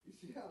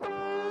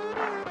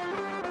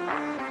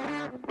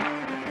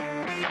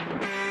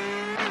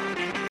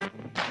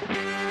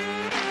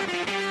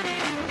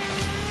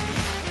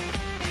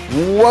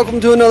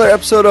Welcome to another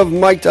episode of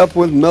Mic'd Up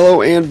with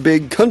Mellow and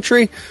Big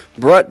Country,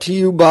 brought to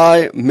you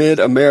by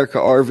Mid-America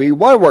RV.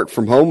 Why work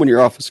from home when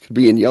your office could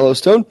be in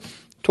Yellowstone?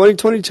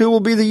 2022 will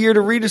be the year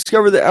to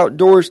rediscover the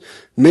outdoors.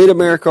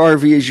 Mid-America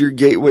RV is your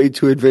gateway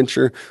to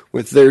adventure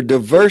with their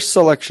diverse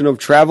selection of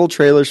travel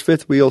trailers,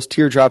 fifth wheels,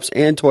 teardrops,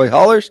 and toy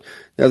haulers.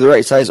 They have the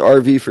right size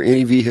RV for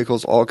any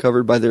vehicles, all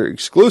covered by their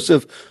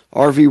exclusive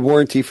RV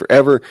warranty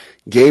forever.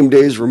 Game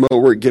days, remote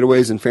work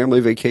getaways, and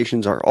family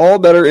vacations are all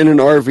better in an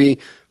RV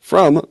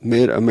from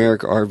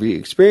Mid-America RV.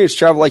 Experience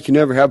travel like you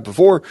never have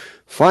before.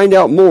 Find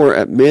out more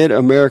at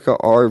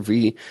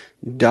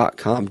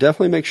midamericarv.com.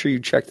 Definitely make sure you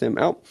check them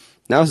out.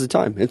 Now's the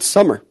time. It's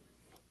summer.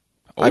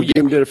 I've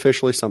deemed it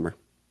officially summer.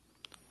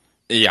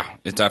 Yeah,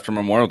 it's after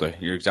Memorial Day.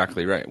 You're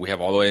exactly right. We have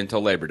all the way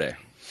until Labor Day.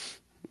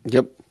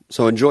 Yep.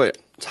 So enjoy it.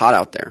 It's hot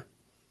out there.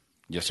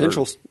 Yes, sir.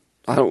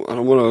 I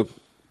don't want to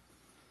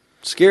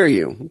scare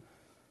you.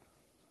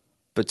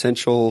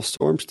 Potential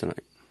storms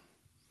tonight.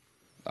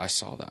 I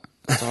saw that.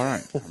 That's all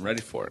right. I'm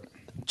ready for it.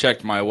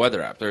 Checked my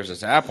weather app. There's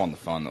this app on the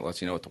phone that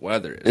lets you know what the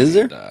weather is. Is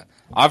there? And,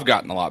 I've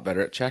gotten a lot better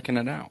at checking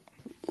it out.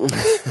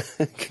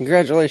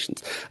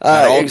 Congratulations.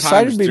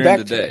 Excited to be back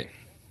today.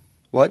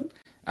 What?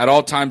 At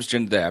all times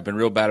during the day. I've been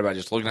real bad about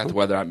just looking at the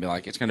weather app and being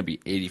like, it's going to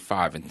be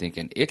 85 and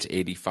thinking, it's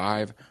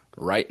 85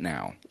 right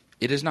now.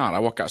 It is not. I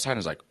walk outside and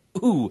it's like,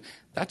 ooh,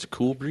 that's a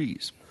cool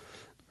breeze.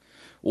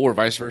 Or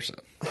vice versa.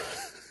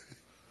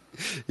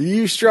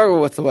 You struggle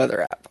with the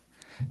weather app.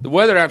 The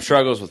weather app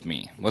struggles with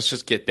me. Let's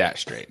just get that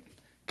straight.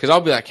 Because I'll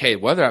be like, hey,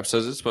 weather app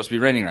says it's supposed to be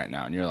raining right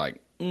now. And you're like,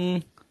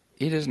 it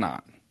is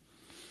not.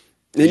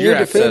 Your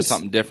app says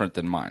something different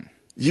than mine.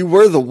 You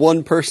were the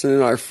one person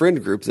in our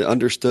friend group that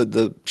understood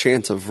the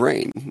chance of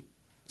rain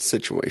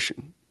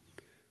situation,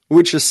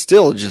 which is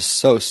still just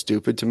so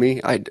stupid to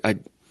me.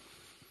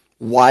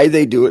 Why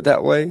they do it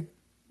that way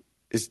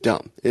is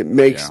dumb. It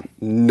makes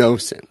no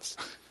sense.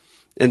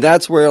 And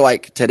that's where,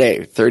 like today,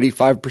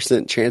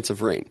 35% chance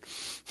of rain.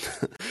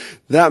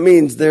 That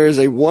means there is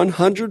a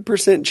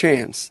 100%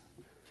 chance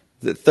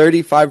that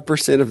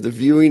 35% of the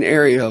viewing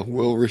area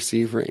will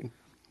receive rain.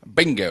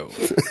 Bingo.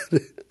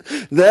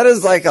 That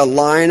is like a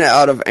line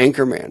out of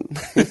Anchorman.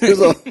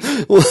 There's a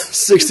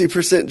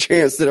 60%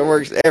 chance that it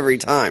works every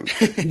time.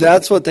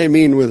 That's what they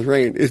mean with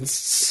rain. It's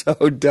so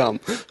dumb.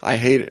 I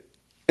hate it.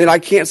 And I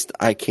can't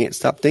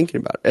stop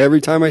thinking about it.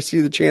 Every time I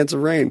see the chance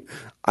of rain,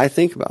 I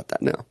think about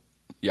that now.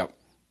 Yep.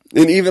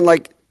 And even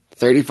like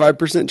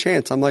 35%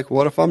 chance, I'm like,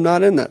 what if I'm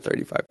not in that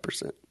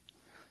 35%?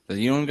 Then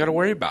you don't got to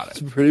worry about it.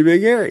 It's a pretty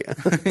big area.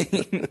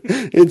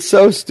 It's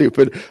so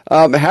stupid.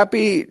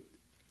 Happy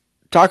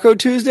Taco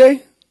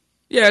Tuesday?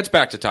 Yeah, it's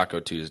back to Taco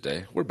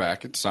Tuesday. We're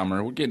back. It's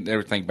summer. We're getting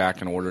everything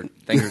back in order.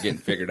 Things are getting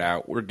figured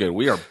out. We're good.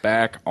 We are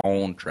back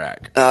on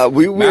track. Matt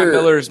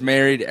Miller is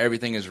married.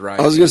 Everything is right.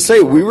 I was going to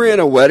say, we were in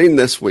a wedding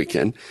this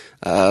weekend.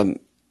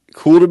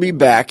 Cool to be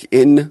back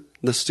in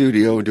the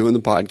studio doing the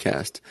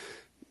podcast.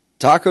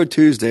 Taco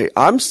Tuesday.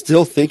 I'm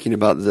still thinking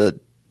about the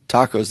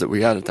tacos that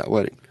we had at that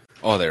wedding.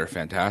 Oh, they were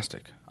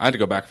fantastic. I had to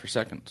go back for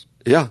seconds.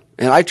 Yeah,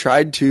 and I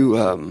tried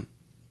to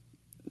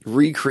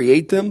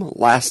recreate them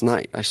last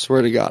night. I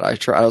swear to God, I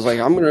was like,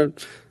 I'm going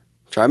to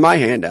try my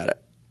hand at it.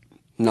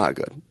 Not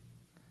good.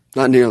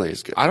 Not nearly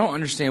as good. I don't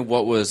understand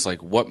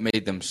what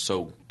made them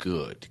so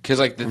good. Because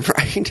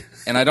right.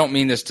 And I don't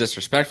mean this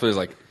disrespectfully. It's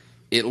like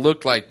it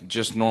looked like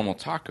just normal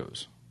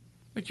tacos.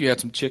 Like you had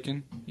some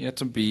chicken, you had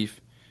some beef.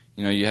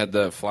 You know, you had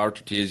the flour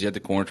tortillas, you had the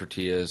corn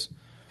tortillas.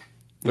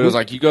 But it was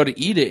like you go to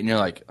eat it and you're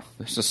like,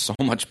 this is so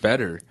much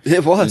better.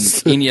 It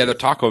was. Than any other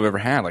taco I've ever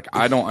had. Like,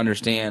 I don't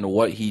understand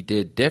what he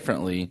did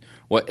differently,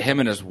 what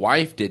him and his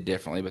wife did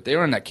differently. But they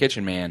were in that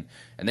kitchen, man,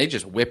 and they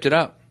just whipped it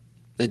up.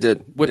 They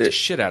did. Whipped the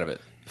shit out of it.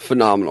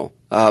 Phenomenal.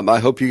 I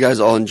hope you guys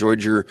all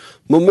enjoyed your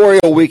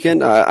Memorial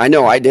weekend. I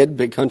know I did.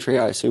 Big Country,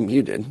 I assume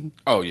you did.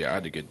 Oh, yeah, I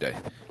had a good day.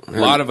 A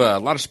lot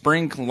of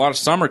spring, a lot of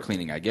summer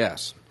cleaning, I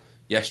guess,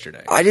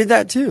 yesterday. I did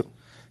that too.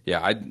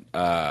 Yeah,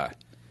 I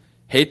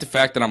hate the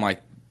fact that I'm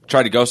like,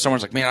 try to go somewhere,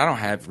 it's like, man, I don't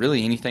have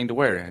really anything to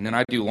wear. And then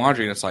I do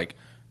laundry, and it's like,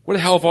 where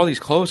the hell have all these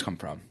clothes come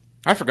from?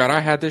 I forgot I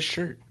had this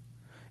shirt.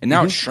 And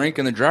now it's shrinking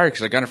in the dryer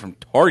because I got it from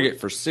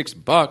Target for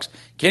 $6.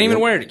 Can't even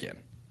wear it again.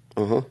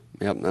 Yep,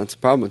 that's the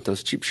problem with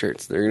those cheap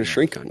shirts. They're going to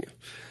shrink on you.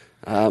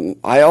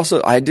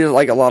 I did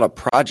like a lot of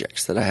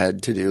projects that I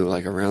had to do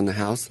like around the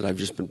house that I've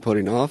just been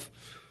putting off.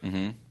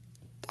 Mm-hmm.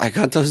 I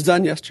got those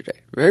done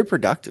yesterday. Very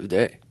productive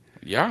day.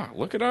 Yeah,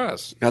 look at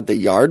us. Got the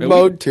yard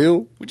mowed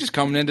too. We just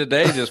coming in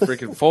today, just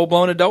freaking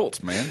full-blown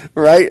adults, man.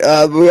 Right.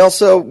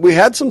 We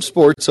had some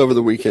sports over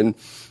the weekend,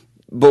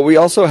 but we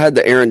also had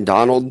the Aaron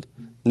Donald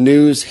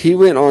news. He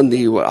went on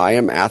the I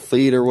Am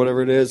Athlete or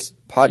whatever it is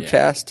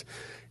podcast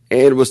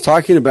and was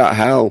talking about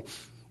how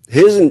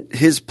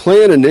his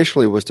plan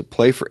initially was to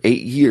play for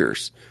 8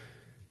 years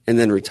and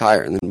then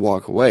retire and then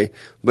walk away.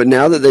 But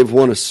now that they've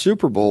won a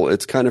Super Bowl,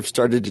 it's kind of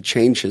started to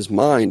change his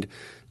mind.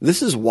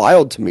 This is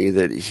wild to me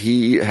that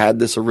he had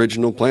this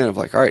original plan of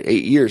like, all right,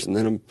 8 years and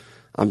then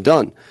I'm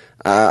done.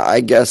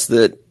 I guess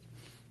that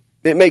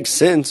it makes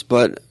sense,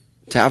 but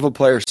to have a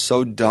player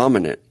so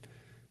dominant,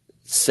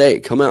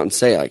 come out and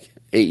say like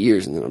 8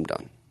 years and then I'm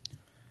done.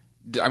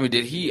 I mean,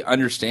 did he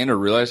understand or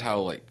realize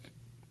how like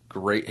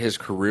great his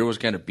career was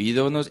going to be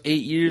though in those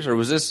 8 years, or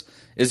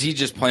is he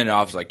just playing it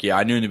off as like, yeah,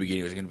 I knew in the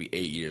beginning it was going to be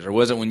 8 years, or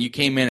was it when you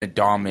came in and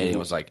dominated, it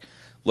was like,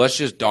 let's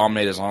just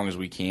dominate as long as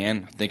we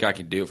can. I think I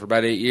can do it for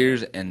about 8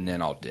 years, and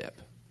then I'll dip.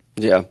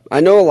 Yeah, I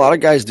know a lot of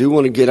guys do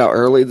want to get out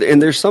early,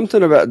 and there's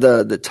something about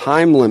the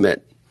time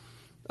limit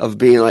of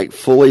being like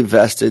fully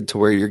vested to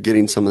where you're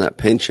getting some of that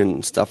pension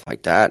and stuff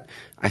like that.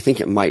 I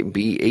think it might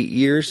be 8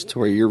 years to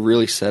where you're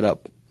really set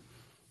up.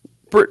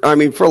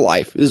 For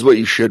life is what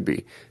you should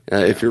be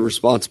if you're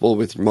responsible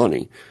with your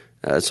money.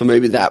 So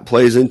maybe that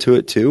plays into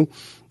it too.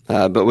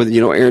 But with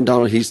Aaron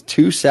Donald, he's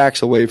 2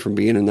 sacks away from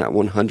being in that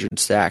 100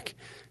 sack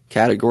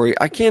category.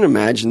 I can't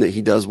imagine that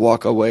he does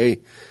walk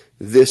away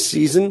this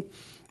season,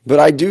 but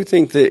I do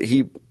think that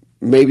he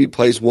maybe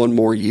plays one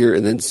more year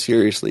and then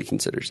seriously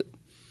considers it.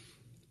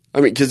 I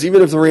mean, because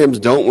even if the Rams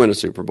don't win a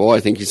Super Bowl, I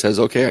think he says,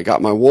 okay, I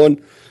got my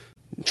one,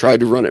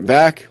 tried to run it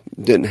back,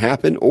 didn't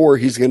happen, or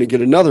he's going to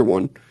get another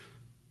one,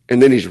 and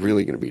then he's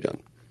really going to be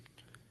done.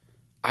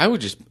 I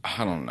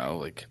don't know.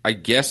 Like, I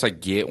guess I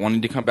get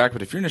wanting to come back,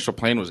 but if your initial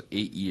plan was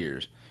 8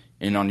 years,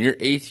 and on your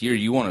 8th year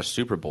you won a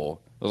Super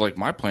Bowl, it was like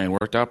my plan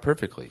worked out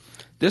perfectly.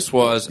 This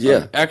was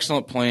an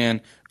excellent plan.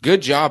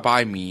 Good job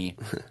by me.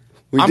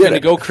 I'm going to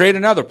go create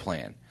another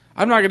plan.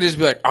 I'm not going to just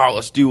be like, oh,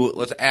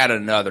 let's add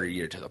another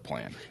year to the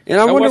plan. And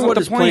I wonder what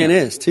his plan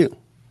is, too.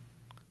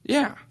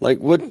 Yeah. Like,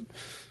 what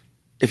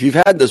if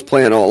you've had this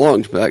plan all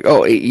along to be like,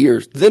 8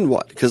 years, then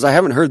what? Because I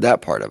haven't heard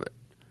that part of it.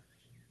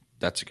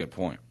 That's a good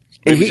point.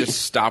 Maybe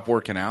just stop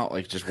working out,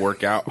 like just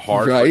work out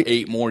hard for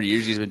 8 more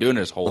years. He's been doing it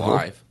his whole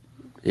life.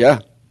 Yeah.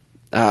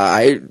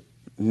 I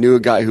knew a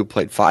guy who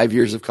played 5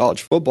 years of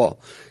college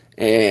football,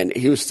 and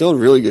he was still in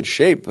really good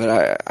shape. But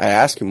I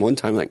asked him one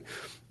time, like,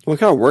 what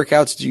kind of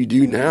workouts do you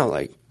do now,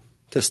 like,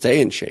 to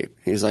stay in shape?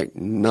 He's like,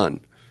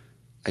 none.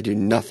 I do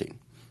nothing.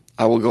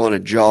 I will go on a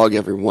jog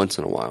every once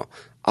in a while.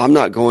 I'm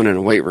not going in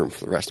a weight room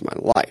for the rest of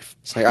my life.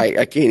 It's like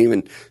I can't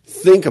even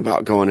think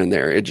about going in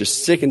there. It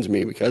just sickens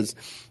me because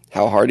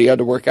how hard he had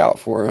to work out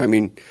for. I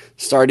mean,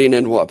 starting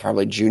in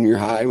probably junior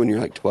high when you're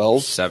like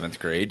 12. 7th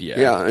grade, yeah.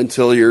 Yeah,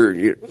 until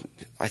you're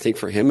I think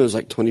for him it was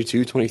like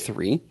 22,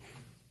 23.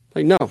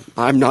 Like, no,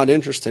 I'm not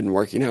interested in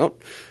working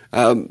out.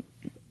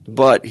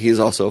 But he's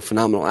also a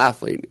phenomenal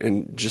athlete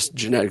and just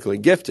genetically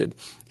gifted.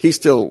 He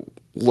still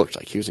looked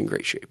like he was in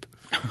great shape.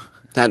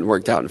 Hadn't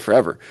worked out in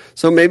forever.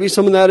 So maybe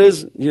some of that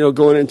is,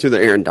 going into the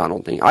Aaron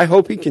Donald thing. I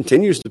hope he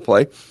continues to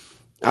play.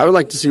 I would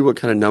like to see what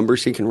kind of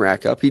numbers he can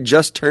rack up. He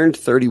just turned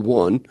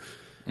 31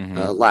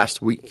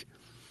 last week.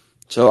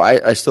 So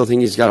I still think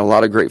he's got a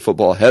lot of great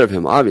football ahead of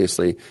him,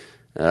 obviously.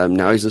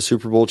 Now he's a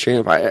Super Bowl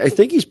champ. I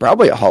think he's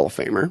probably a Hall of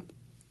Famer.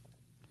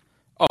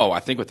 Oh,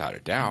 I think without a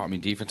doubt. I mean,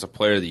 Defensive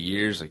Player of the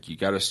Year, like you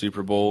got a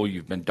Super Bowl.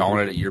 You've been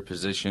dominant at your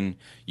position.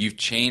 You've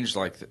changed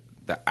like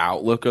the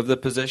outlook of the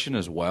position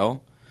as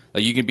well.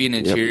 Like you can be an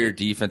interior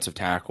defensive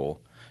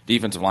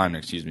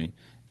lineman,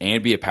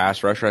 and be a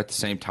pass rusher at the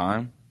same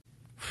time.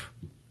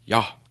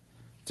 Yeah,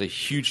 it's a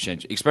huge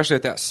change, especially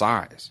at that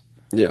size.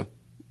 Yeah.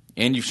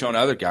 And you've shown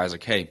other guys,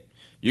 like, hey,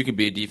 you can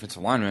be a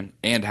defensive lineman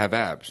and have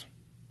abs.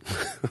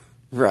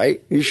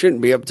 Right? You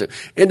shouldn't be up to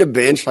 – and to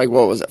bench, like,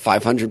 what was it,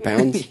 500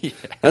 pounds? Yeah.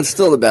 That's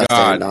still the best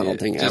Aaron Donald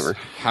thing ever.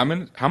 How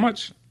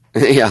much?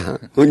 Yeah.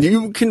 When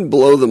you can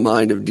blow the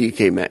mind of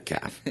DK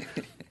Metcalf.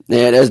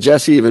 And as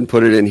Jesse even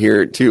put it in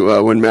here,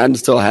 too, when Madden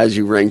still has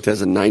you ranked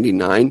as a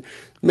 99,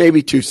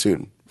 maybe too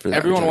soon for that.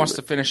 Everyone wants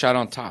to finish out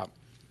on top.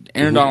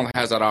 Aaron Donald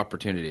has that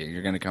opportunity, and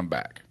you're going to come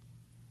back.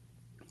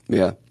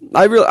 Yeah.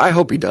 I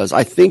hope he does.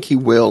 I think he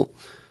will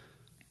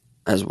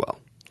as well.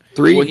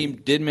 Well, he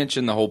did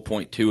mention the whole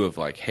point, too, of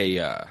like, hey,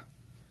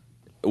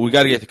 we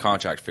got to get the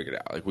contract figured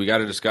out. Like, we got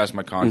to discuss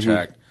my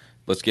contract.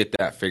 Let's get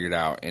that figured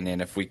out. And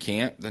then if we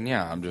can't, then,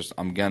 yeah,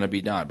 I'm going to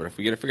be done. But if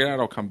we get it figured out,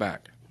 I'll come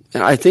back.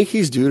 And I think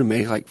he's due to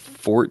make like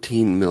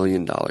 $14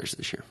 million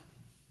this year.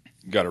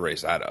 You got to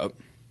raise that up.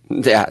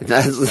 Yeah.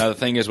 Now, the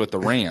thing is with the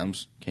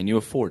Rams, can you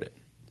afford it?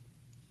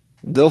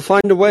 They'll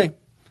find a way.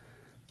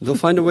 They'll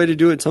find a way to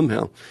do it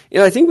somehow.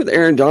 And I think with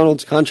Aaron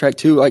Donald's contract,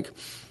 too, like,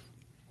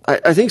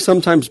 I think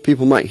sometimes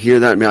people might hear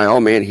that and be like, oh,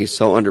 man, he's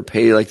so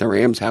underpaid. Like, the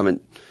Rams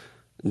haven't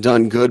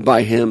done good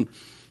by him.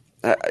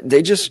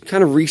 They just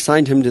kind of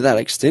re-signed him to that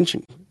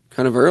extension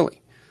kind of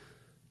early.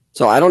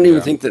 So I don't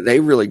even think that they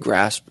really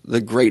grasped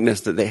the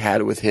greatness that they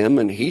had with him,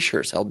 and he sure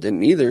as hell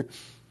didn't either.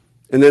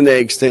 And then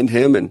they extend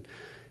him, and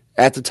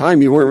at the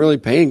time, you weren't really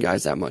paying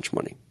guys that much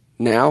money.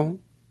 Now,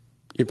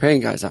 you're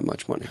paying guys that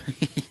much money.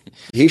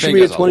 He should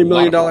be a $20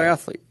 million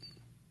athlete.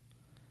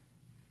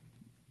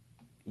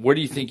 Where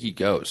do you think he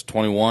goes?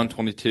 21,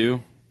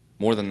 22?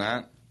 More than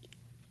that?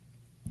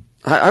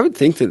 I would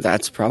think that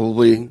that's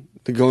probably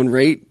the going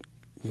rate.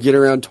 Get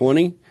around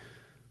 20.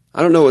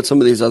 I don't know what some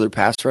of these other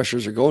pass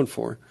rushers are going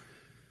for.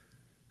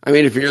 I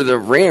mean, if you're the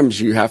Rams,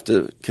 you have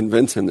to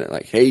convince him that,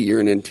 like, hey, you're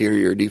an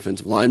interior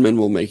defensive lineman.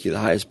 We'll make you the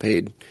highest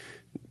paid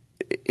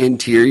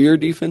interior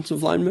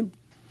defensive lineman.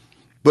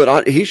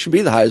 But he should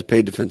be the highest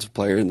paid defensive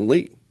player in the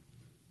league.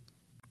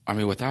 I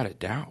mean, without a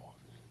doubt.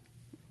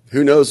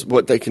 Who knows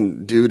what they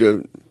can do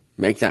to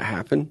make that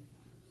happen?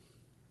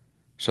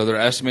 So their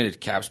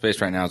estimated cap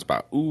space right now is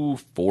about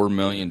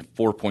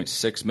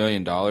 $4.6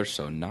 million.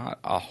 So not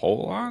a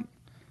whole lot.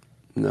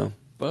 No.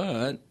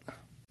 But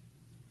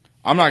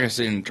I'm not going to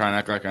sit and try and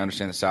act like I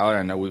understand the salary.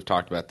 I know we've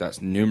talked about that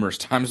numerous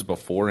times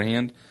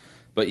beforehand.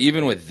 But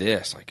even with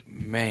this, like,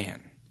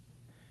 man,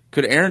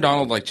 could Aaron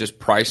Donald like just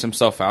price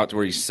himself out to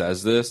where he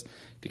says this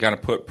to kind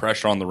of put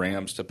pressure on the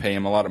Rams to pay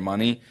him a lot of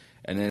money,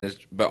 and then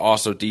but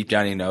also deep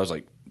down he knows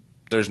like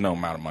there's no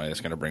amount of money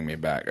that's going to bring me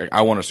back. Like,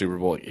 I want a Super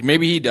Bowl.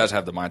 Maybe he does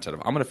have the mindset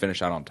of I'm going to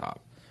finish out on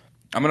top.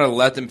 I'm going to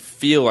let them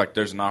feel like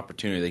there's an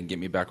opportunity they can get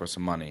me back with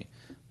some money,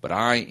 but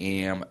I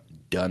am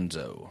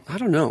donezo. I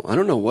don't know. I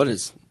don't know what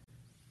his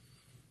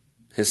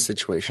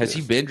situation Has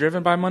he been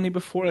driven by money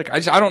before? Like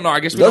I don't know. I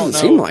guess we doesn't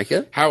don't know seem like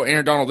it. how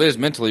Aaron Donald is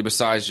mentally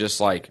besides just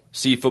like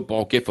see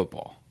football, get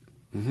football.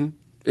 Mm-hmm.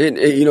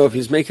 If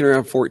he's making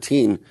around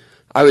 14,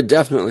 I would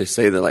definitely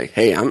say that like,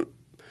 hey, I'm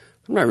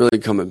not really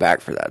coming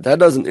back for that. That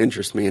doesn't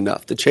interest me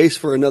enough. To chase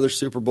for another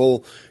Super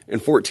Bowl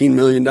and $14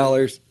 million,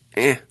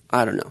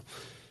 I don't know.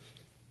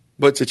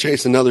 But to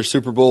chase another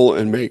Super Bowl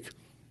and make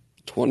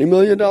 $20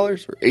 million or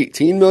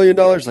 $18 million,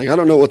 like I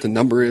don't know what the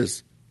number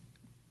is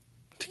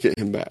to get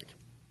him back.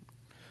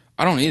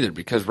 I don't either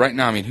because right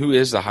now, I mean, who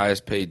is the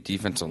highest paid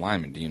defensive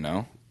lineman? Do you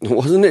know?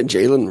 Wasn't it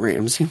Jalen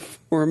Ramsey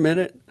for a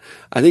minute?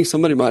 I think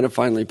somebody might have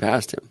finally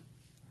passed him.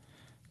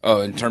 Oh,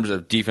 in terms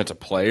of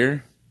defensive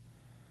player?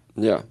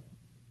 Yeah.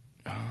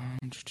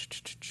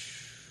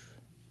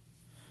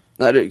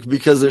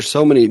 Because there's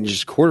so many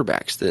just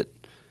quarterbacks that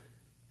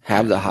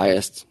have the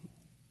highest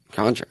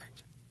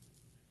contract.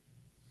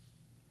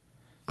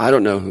 I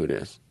don't know who it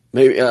is.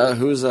 Maybe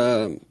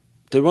did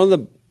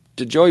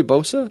Joey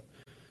Bosa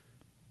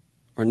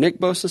or Nick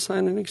Bosa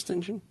sign an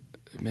extension?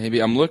 Maybe.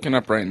 I'm looking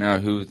up right now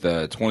who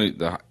the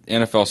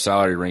NFL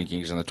salary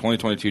rankings and the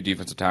 2022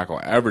 defensive tackle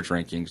average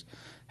rankings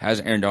has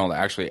Aaron Donald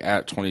actually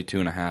at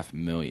 $22.5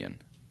 million.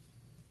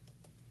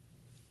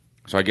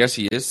 So I guess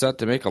he is set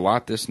to make a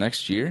lot this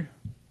next year.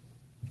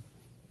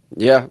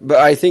 Yeah, but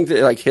I think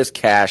that like his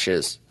cash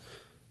is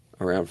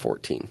around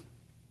 14.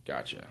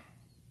 Gotcha.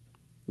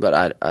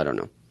 But I don't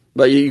know.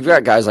 But you've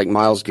got guys like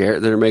Myles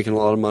Garrett that are making a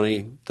lot of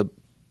money. The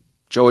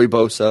Joey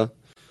Bosa,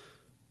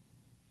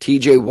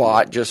 T.J.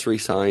 Watt just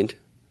re-signed.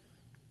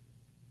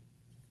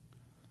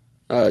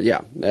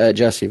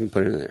 Jesse even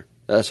put it in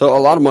there. So a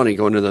lot of money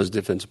going to those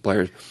defensive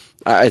players.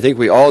 I think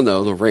we all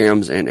know the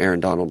Rams and Aaron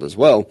Donald as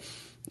well.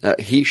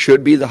 He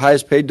should be the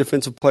highest paid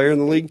defensive player in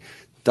the league.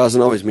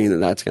 Doesn't always mean that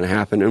that's going to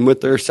happen. And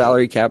with their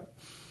salary cap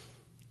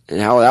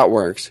and how that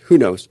works, who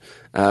knows?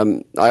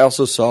 I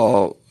also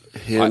saw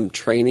him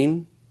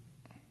training.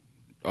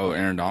 Oh,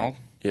 Aaron Donald?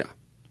 Yeah.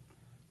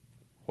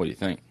 What do you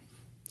think?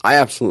 I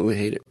absolutely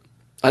hate it.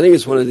 I think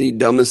it's one of the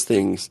dumbest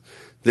things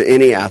that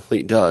any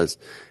athlete does.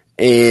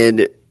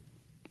 And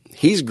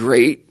he's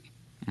great.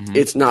 Mm-hmm.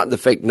 It's not the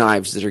fake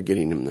knives that are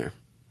getting him there.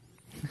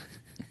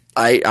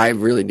 I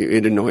really do.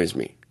 It annoys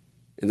me.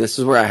 And this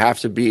is where I have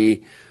to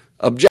be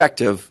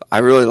objective. I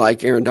really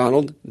like Aaron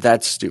Donald.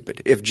 That's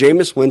stupid. If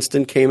Jameis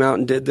Winston came out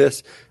and did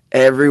this,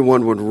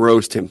 everyone would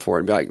roast him for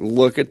it. Be like,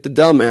 look at the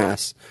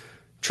dumbass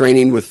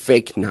training with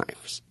fake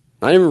knives.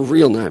 Not even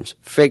real knives,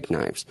 fake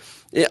knives.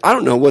 I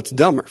don't know what's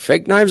dumber,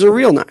 fake knives or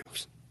real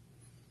knives.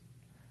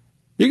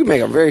 You can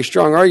make a very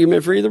strong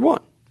argument for either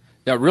one.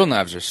 Now, real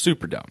knives are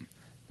super dumb.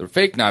 The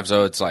fake knives,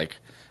 though, it's like,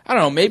 I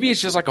don't know, maybe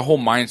it's just like a whole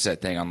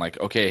mindset thing on like,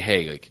 okay,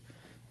 hey, like,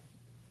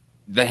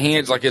 the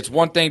hands, like, it's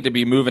one thing to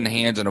be moving the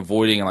hands and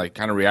avoiding and, like,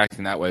 kind of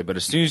reacting that way. But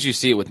as soon as you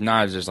see it with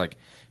knives, there's, like,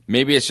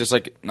 maybe it's just,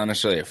 like, not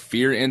necessarily a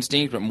fear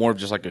instinct, but more of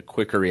just, like, a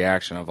quicker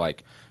reaction of,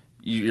 like,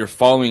 you're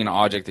following an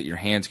object that your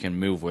hands can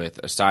move with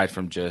aside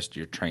from just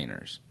your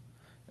trainers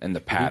and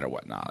the pad or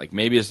whatnot. Like,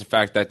 maybe it's the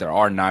fact that there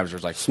are knives where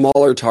it's, like,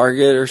 smaller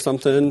target or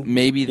something.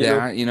 Maybe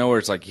that, where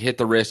it's, like, you hit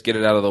the wrist, get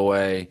it out of the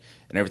way,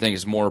 and everything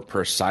is more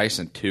precise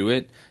and to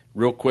it.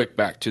 Real quick,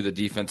 back to the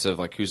defensive,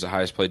 like, who's the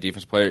highest paid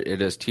defense player?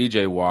 It is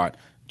T.J. Watt,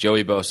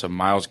 Joey Bosa,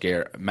 Myles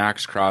Garrett,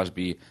 Max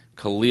Crosby,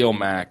 Khalil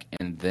Mack,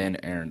 and then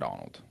Aaron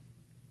Donald.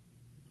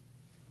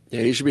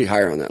 Yeah, he should be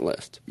higher on that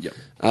list. Yep.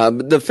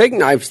 But the fake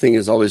knives thing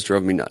has always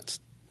drove me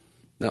nuts.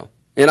 No.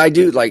 And I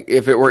do, like,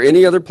 if it were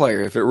any other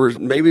player, if it were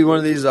maybe one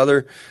of these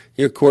other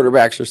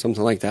quarterbacks or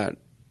something like that,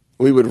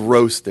 we would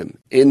roast them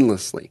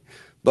endlessly.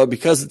 But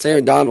because it's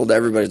Aaron Donald,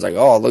 everybody's like,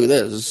 oh, look at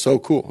this. This is so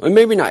cool. And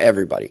maybe not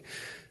everybody.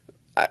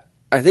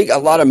 I think a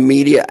lot of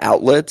media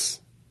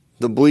outlets,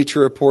 the Bleacher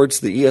Reports,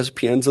 the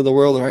ESPNs of the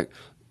world are like,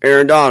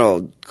 Aaron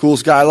Donald,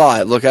 coolest guy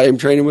alive. Look at him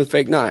training with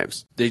fake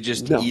knives. They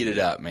just eat it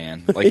up,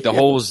 man. Like the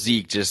whole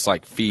Zeke just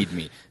like feed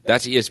me.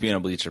 That's ESPN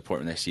and Bleacher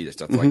Report when they see this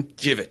stuff. They're like,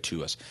 give it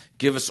to us.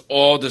 Give us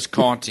all this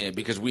content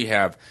because we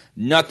have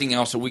nothing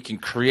else that we can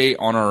create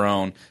on our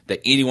own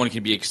that anyone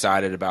can be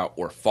excited about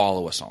or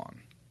follow us on.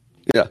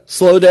 Yeah.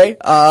 Slow day.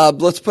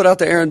 Let's put out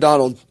the Aaron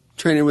Donald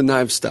training with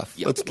knives stuff.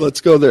 Yep.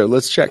 Let's go there.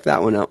 Let's check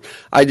that one out.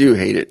 I do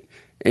hate it.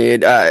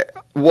 And,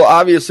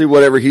 obviously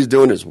whatever he's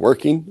doing is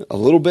working a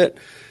little bit.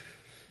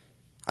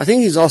 I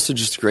think he's also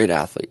just a great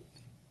athlete.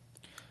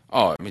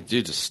 Oh, I mean,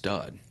 dude's a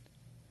stud.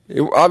 He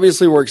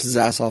obviously works his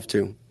ass off,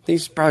 too.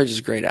 He's probably just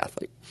a great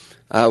athlete.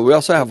 We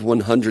also have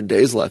 100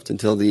 days left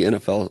until the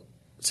NFL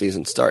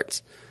season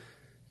starts.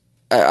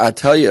 I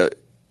tell you,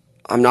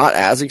 I'm not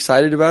as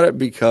excited about it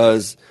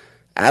because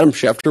Adam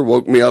Schefter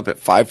woke me up at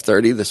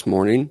 5:30 this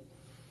morning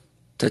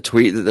to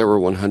tweet that there were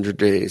 100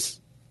 days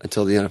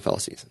until the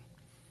NFL season.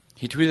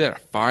 He tweeted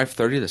at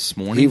 5:30 this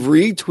morning? He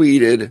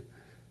retweeted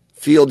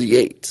Field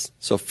Yates.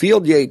 So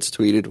Field Yates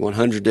tweeted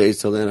 100 days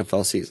till the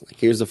NFL season.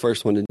 He was the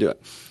first one to do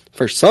it.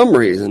 For some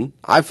reason,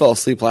 I fell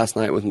asleep last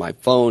night with my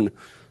phone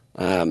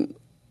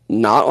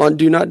not on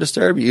Do Not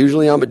Disturb.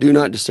 Usually I'm a Do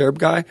Not Disturb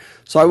guy.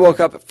 So I woke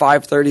up at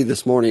 5:30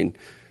 this morning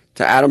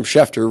to Adam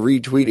Schefter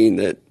retweeting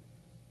that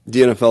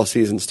the NFL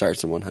season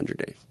starts in 100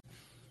 days.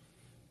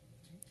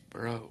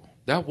 Bro,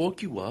 that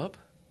woke you up?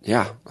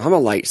 Yeah, I'm a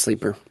light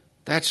sleeper.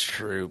 That's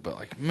true, but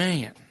like,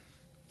 man.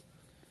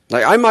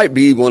 Like, I might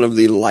be one of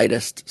the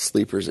lightest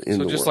sleepers in the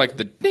world. So just like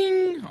the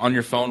ding on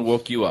your phone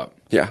woke you up.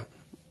 Yeah.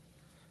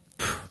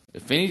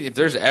 If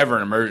there's ever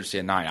an emergency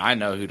at night, I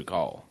know who to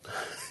call.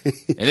 And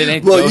it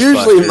ain't Well,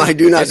 usually my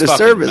Do Not It's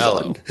Disturb fucking is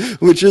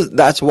Mellow. on,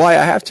 that's why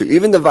I have to.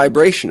 Even the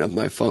vibration of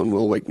my phone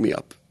will wake me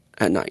up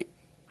at night.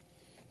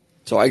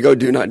 So I go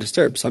Do Not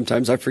Disturb.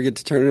 Sometimes I forget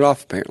to turn it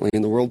off, apparently,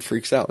 and the world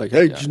freaks out. Like,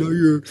 hey, did you know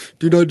your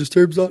Do Not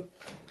Disturb's on?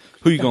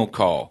 Who you gonna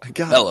call?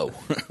 Hello.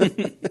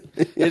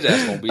 His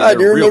ass won't be Do there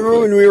you real remember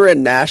quick. when we were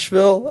in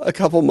Nashville a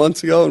couple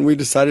months ago and we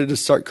decided to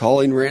start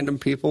calling random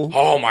people?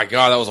 Oh my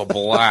god, that was a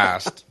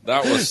blast.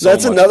 That was so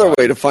That's much another fun.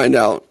 way to find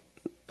out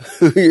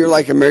who your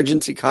like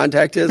emergency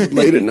contact is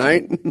late at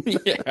night.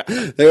 Yeah.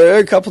 There are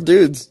a couple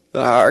dudes.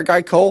 Our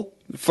guy Cole,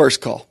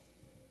 first call.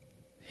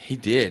 He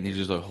did, and he's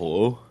just like,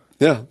 hello?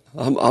 Yeah,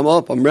 I'm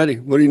up. I'm ready.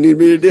 What do you need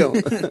me to do?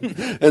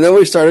 And then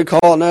we started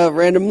calling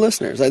random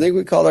listeners. I think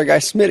we called our guy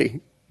Smitty,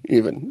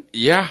 even.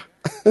 Yeah.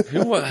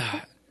 Who was...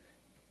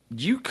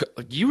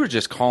 You were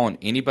just calling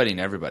anybody and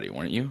everybody,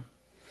 weren't you?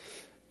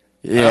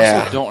 I Yeah.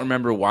 also don't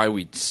remember why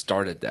we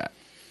started that.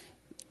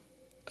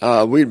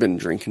 We'd been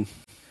drinking.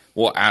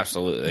 Well,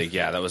 absolutely.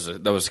 Yeah, that was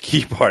a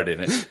key part in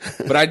it.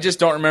 But I just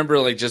don't remember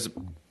like just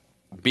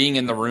being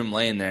in the room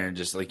laying there and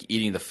just like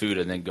eating the food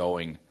and then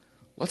going,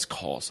 let's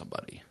call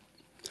somebody.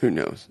 Who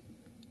knows?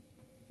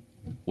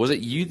 Was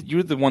it you? You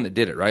were the one that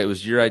did it, right? It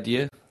was your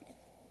idea?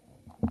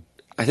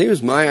 I think it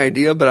was my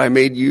idea, but I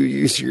made you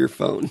use your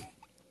phone.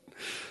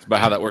 It's about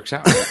how that works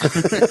out.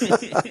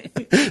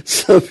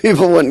 So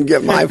people wouldn't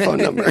get my phone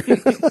number.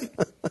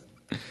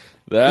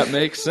 That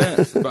makes sense.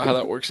 It's about how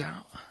that works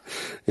out.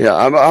 Yeah,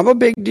 I'm a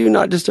big Do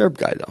Not Disturb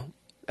guy, though,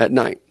 at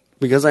night,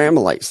 because I am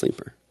a light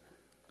sleeper.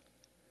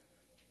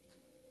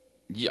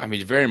 Yeah, I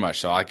mean, very much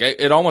so. Like,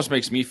 it almost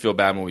makes me feel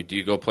bad when we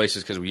do go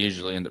places because we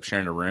usually end up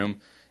sharing a room.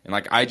 And,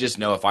 like, I just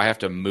know if I have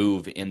to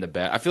move in the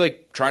bed, I feel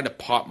like trying to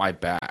pop my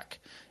back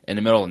in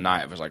the middle of the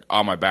night, if it's like,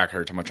 oh, my back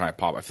hurts, I'm going to try and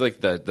pop. I feel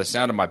like the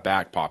sound of my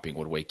back popping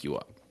would wake you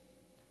up.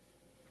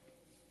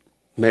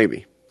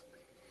 Maybe.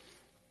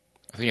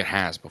 I think it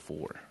has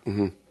before.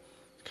 Mm-hmm.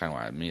 Kind of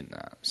why I mean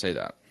that. Say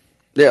that.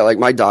 Yeah, like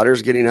my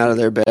daughter's getting out of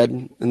their bed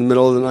in the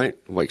middle of the night,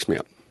 wakes me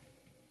up.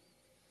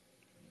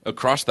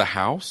 Across the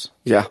house?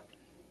 Yeah.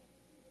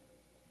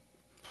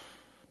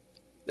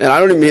 And I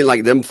don't even mean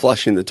like them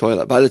flushing the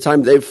toilet. By the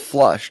time they've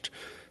flushed,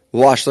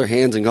 washed their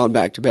hands, and gone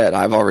back to bed,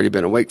 I've already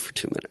been awake for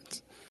 2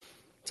 minutes.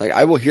 It's like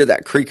I will hear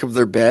that creak of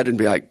their bed and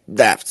be like,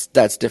 that's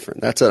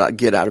different. That's a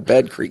get out of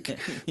bed creak,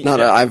 not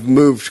a I've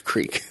moved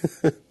creak,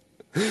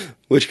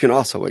 which can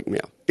also wake me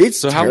up. It's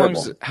So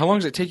terrible. how long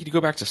does it take you to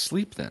go back to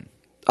sleep then?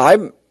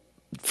 I'm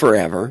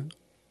forever.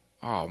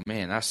 Oh,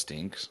 man, that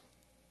stinks.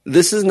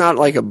 This is not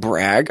like a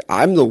brag.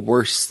 I'm the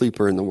worst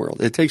sleeper in the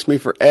world. It takes me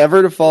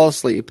forever to fall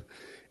asleep.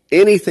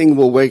 Anything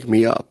will wake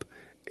me up,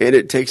 and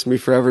it takes me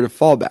forever to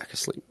fall back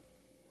asleep.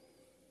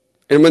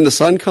 And when the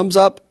sun comes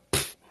up,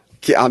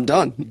 yeah, I'm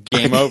done.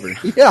 Game over.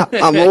 Yeah,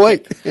 I'm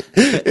awake.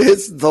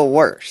 It's the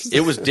worst.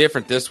 It was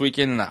different this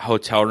weekend in that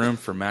hotel room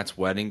for Matt's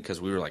wedding because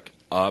we were like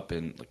up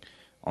and like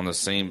on the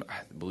same.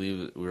 I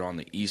believe we were on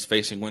the east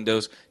facing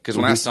windows because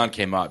when that sun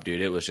came up,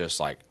 dude, it was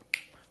just like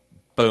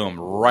boom,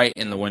 right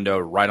in the window,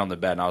 right on the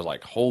bed, and I was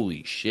like,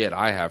 holy shit,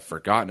 I have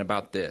forgotten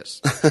about this.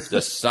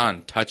 The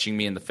sun touching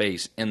me in the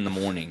face in the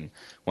morning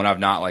when I've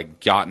not like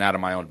gotten out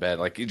of my own bed,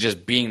 like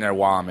just being there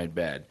while I'm in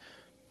bed.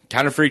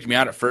 Kind of freaked me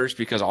out at first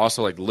because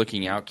also like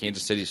looking out,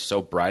 Kansas City is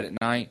so bright at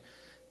night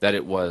that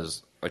it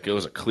was a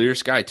clear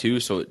sky too,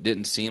 so it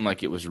didn't seem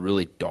like it was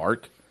really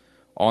dark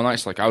all night.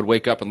 So like I would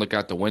wake up and look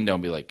out the window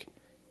and be like,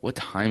 what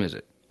time is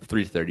it?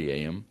 3:30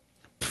 a.m.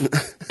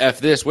 F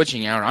this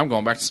witching hour, I'm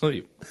going back to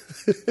sleep.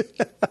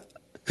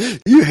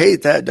 You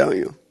hate that, don't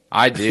you?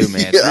 I do,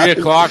 man. Yeah. 3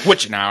 o'clock,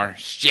 witching hour.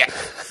 Shit.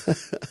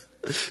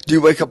 Do you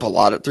wake up a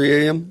lot at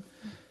 3 a.m.?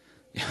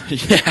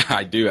 Yeah,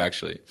 I do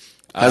actually.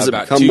 Has it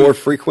about become more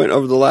frequent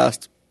over the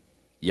last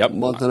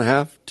month and a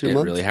half, 2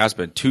 months? It really has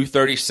been.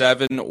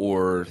 2:37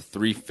 or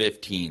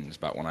 3:15 is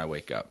about when I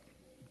wake up.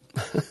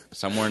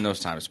 Somewhere in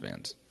those time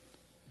spans.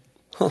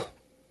 Huh.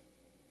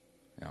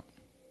 Yeah.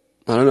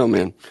 I don't know,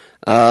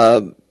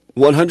 man.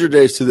 100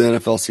 days to the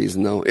NFL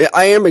season, though.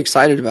 I am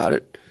excited about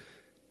it.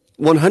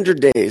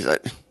 100 days.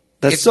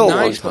 That's It's so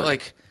nice, long but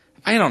like,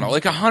 I don't know.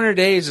 Like 100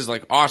 days is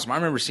like awesome. I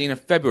remember seeing in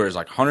February, it's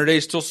like 100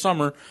 days till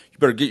summer. You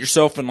better get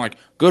yourself in like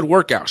good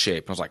workout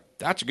shape. And I was like,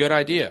 that's a good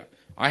idea.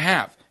 I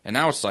have. And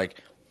now it's like,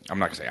 I'm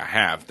not going to say I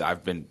have.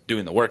 I've been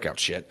doing the workout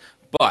shit.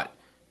 But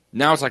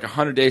now it's like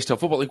 100 days till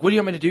football. Like, what do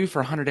you want me to do for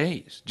 100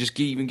 days? Just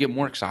even get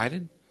more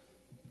excited?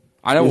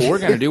 I know what we're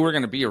going to do. We're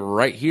going to be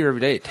right here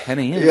every day at 10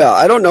 a.m. Yeah,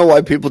 I don't know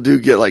why people do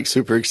get like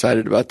super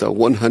excited about the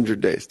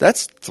 100 days.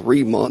 That's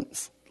 3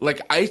 months.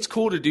 Like, it's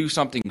cool to do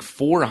something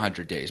for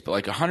 100 days, but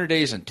like 100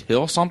 days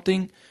until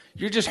something,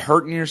 you're just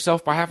hurting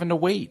yourself by having to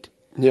wait.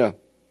 Yeah.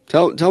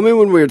 Tell me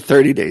when we're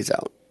 30 days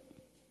out.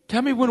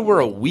 Tell me when we're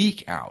a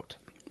week out.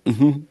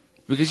 Mm-hmm.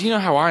 Because you know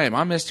how I am.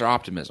 I'm Mr.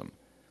 Optimism.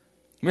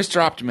 Mr.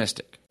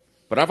 Optimistic.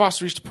 But I've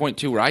also reached a point,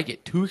 too, where I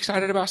get too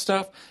excited about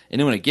stuff, and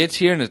then when it gets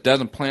here and it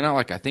doesn't plan out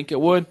like I think it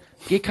would,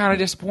 get kind of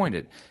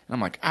disappointed. And I'm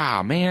like,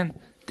 man,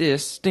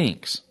 this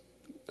stinks.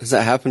 Has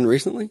that happened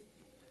recently?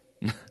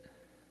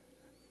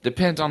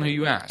 Depends on who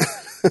you ask.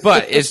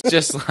 But it's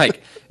just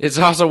like, it's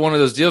also one of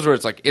those deals where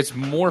it's like, it's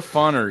more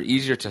fun or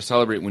easier to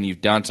celebrate when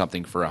you've done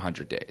something for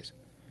 100 days.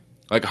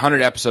 Like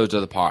 100 episodes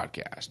of the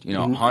podcast,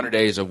 100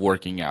 days of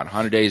working out,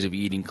 100 days of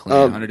eating clean,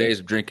 100 days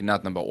of drinking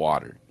nothing but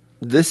water.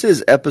 This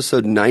is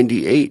episode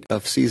 98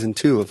 of season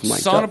 2 of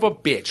Mike. Son of a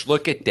bitch,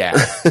 look at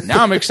that.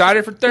 Now I'm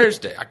excited for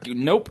Thursday.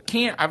 Nope,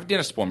 can't. I have a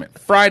dentist appointment.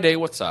 Friday,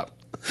 what's up?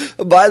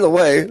 By the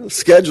way,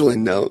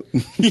 scheduling note.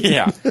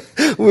 Yeah.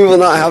 We will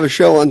not have a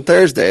show on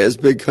Thursday as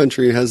Big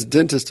Country has a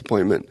dentist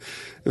appointment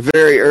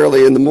very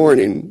early in the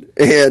morning.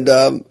 And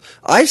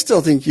I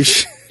still think you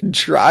should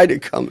try to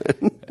come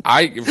in.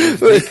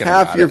 With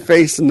half your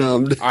face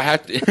numbed. I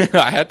had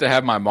to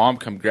have my mom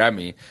come grab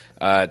me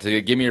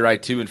to give me a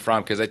ride to and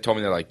from, because they told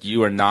me, they're like,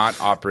 you are not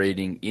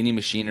operating any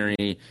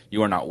machinery,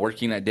 you are not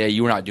working that day,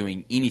 you are not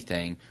doing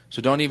anything,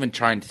 so don't even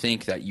try and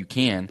think that you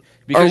can,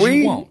 because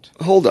you won't.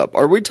 Hold up.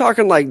 Are we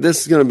talking like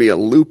this is going to be a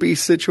loopy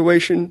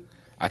situation?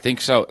 I think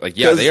so. Like,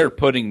 yeah, they are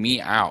putting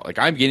me out. Like,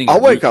 I'm getting. I'll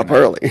wake up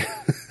early.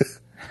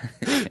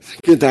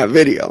 Get that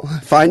video.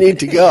 If I need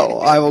to go,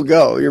 I will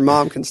go. Your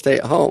mom can stay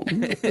at home.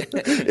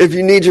 If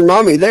you need your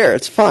mommy there,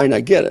 it's fine.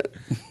 I get it.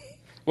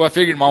 Well, I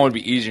figured mom would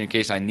be easier in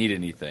case I need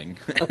anything.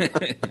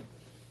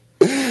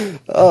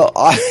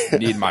 I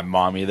need my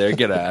mommy there.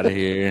 Get out of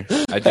here.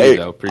 I do,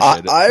 though.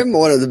 Appreciate it. I'm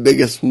one of the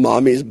biggest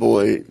mama's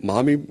boys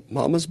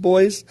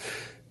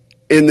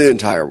in the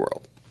entire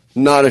world.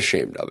 Not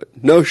ashamed of it.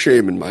 No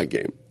shame in my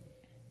game.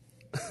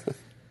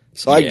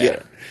 So I get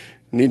it.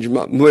 Need your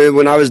mom.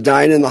 When I was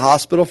dying in the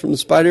hospital from the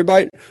spider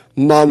bite,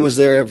 mom was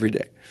there every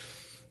day.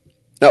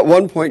 At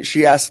one point,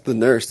 she asked the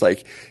nurse,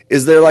 like,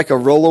 is there like a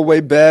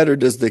rollaway bed or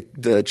does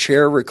the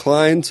chair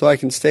recline so I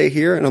can stay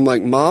here? And I'm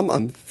like, Mom,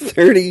 I'm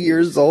 30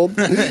 years old.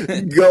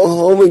 Go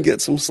home and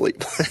get some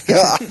sleep.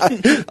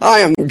 I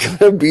am going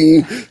to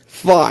be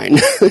fine.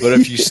 But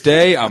if you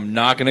stay, I'm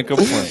not going to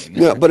complain.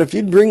 Yeah, but if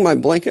you'd bring my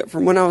blanket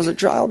from when I was a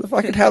child, if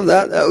I could have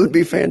that, that would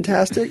be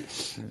fantastic.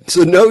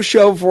 So no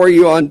show for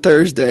you on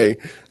Thursday.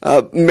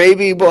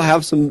 Maybe we'll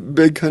have some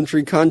Big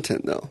Country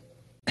content, though.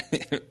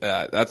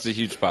 That's a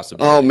huge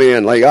possibility. Oh,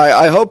 man. Like,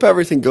 I hope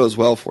everything goes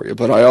well for you,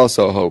 but I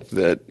also hope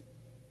that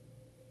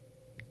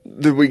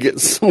we get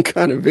some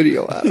kind of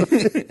video out of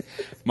it.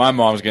 My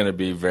mom's going to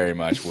be very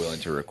much willing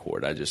to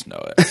record. I just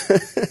know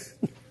it.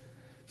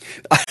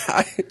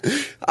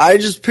 I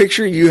just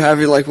picture you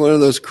having like one of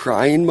those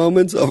crying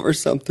moments over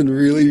something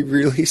really,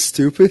 really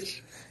stupid.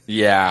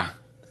 Yeah.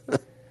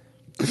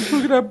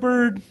 Look at that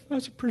bird.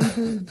 That's a pretty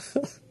bird.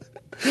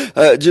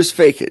 Just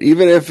fake it.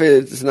 Even if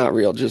it's not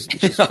real, just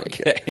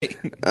fake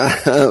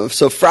it.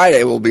 So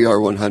Friday will be our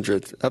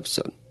 100th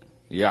episode.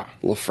 Yeah.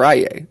 Well,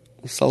 Friday.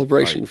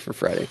 Celebration for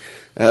Friday.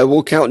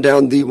 We'll count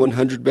down the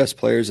 100 best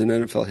players in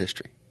NFL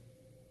history.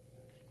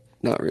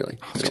 Not really.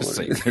 I was going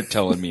to say, they're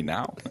telling me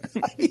now.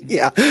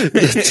 Yeah.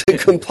 To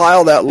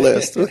compile that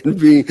list would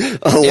be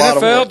a lot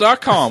of work.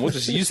 NFL.com. We'll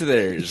just use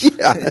theirs.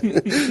 Yeah.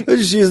 We'll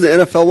just use the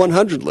NFL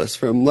 100 list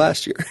from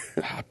last year.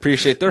 I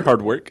appreciate their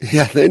hard work.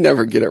 Yeah, they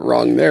never get it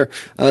wrong there.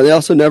 They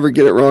also never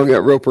get it wrong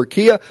at Roper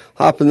Kia.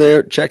 Hop in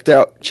there, check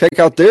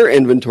out their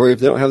inventory. If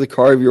they don't have the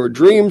car of your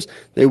dreams,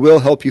 they will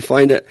help you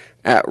find it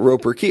at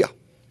Roper Kia.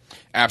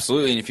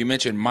 Absolutely, and if you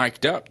mention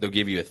Mic'd Up, they'll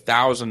give you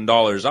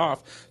 $1,000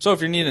 off. So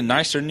if you need a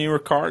nicer, newer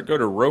car, go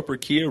to Roper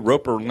Kia,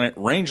 Roper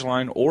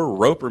Rangeline, or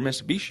Roper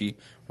Mitsubishi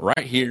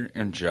right here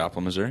in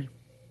Joplin, Missouri.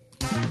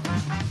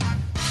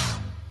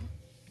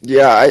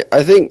 Yeah,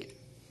 I think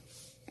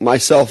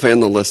myself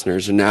and the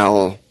listeners are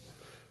now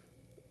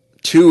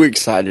too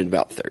excited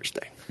about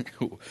Thursday.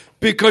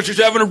 Big Country's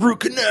having a root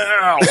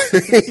canal.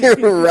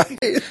 Right.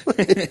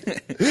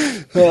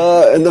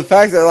 And the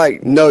fact that,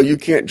 like, no, you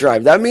can't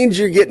drive. That means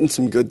you're getting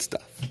some good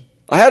stuff.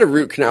 I had a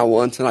root canal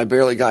once, and I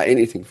barely got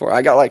anything for it.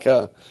 I got, like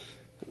a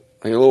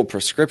little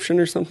prescription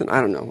or something.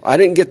 I don't know. I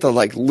didn't get the,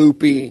 like,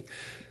 loopy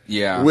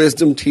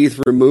wisdom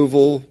teeth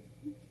removal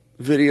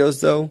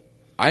videos, though.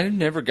 I've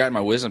never gotten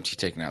my wisdom teeth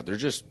taken out.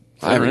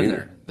 They're in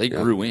there. They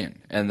grew in.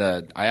 And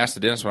I asked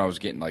the dentist when I was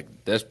getting,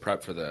 like, this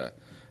prep for the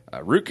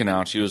root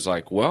canal, and she was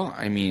like, well,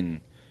 I mean,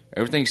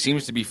 Everything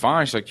seems to be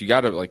fine. She's like, you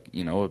got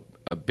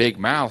a big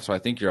mouth, so I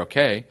think you're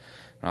okay.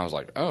 And I was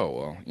like,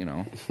 oh,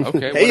 well,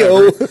 okay,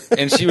 whatever.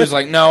 And she was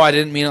like, no, I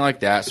didn't mean it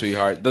like that,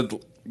 sweetheart. The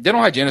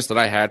dental hygienist that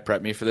I had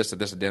prep me for this,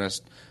 this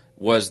dentist,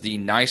 was the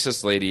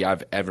nicest lady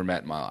I've ever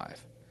met in my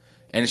life.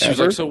 And she was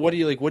like, so what do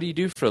you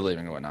do for a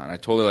living and whatnot? And I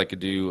told her I could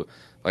do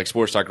like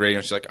sports talk radio.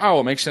 And she's like, oh,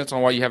 it makes sense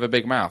on why you have a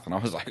big mouth. And I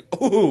was like,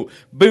 ooh,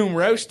 boom,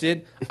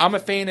 roasted. I'm a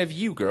fan of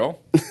you, girl.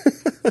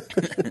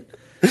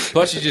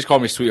 Plus, she just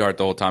called me sweetheart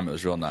the whole time. It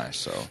was real nice.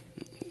 So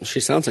she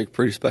sounds like a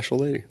pretty special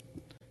lady.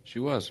 She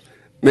was.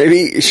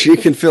 Maybe she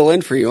can fill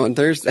in for you on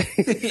Thursday.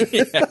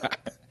 Yeah.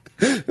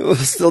 We'll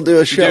still do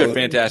a show. You did a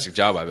fantastic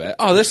job, I bet.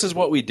 Oh, this is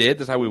what we did.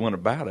 That's how we went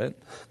about it.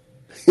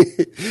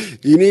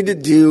 You need to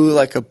do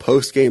like a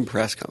post-game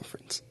press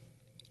conference.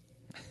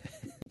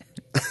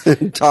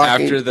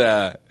 After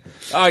the,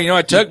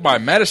 I took my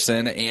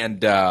medicine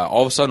and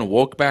all of a sudden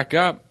woke back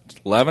up. It's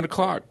 11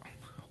 o'clock.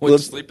 Went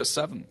to sleep at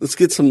 7. Let's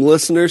get some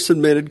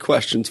listener-submitted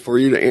questions for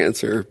you to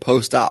answer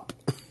post-op.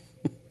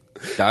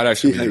 That would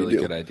actually be a really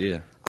good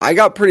idea. I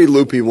got pretty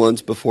loopy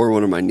once before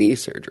one of my knee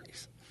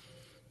surgeries.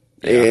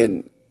 Yeah.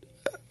 And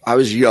I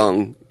was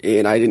young,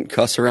 and I didn't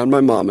cuss around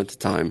my mom at the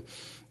time.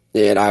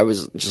 And I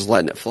was just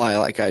letting it fly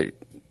like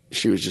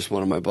she was just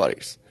one of my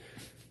buddies.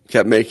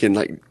 Kept making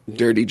like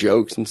dirty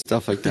jokes and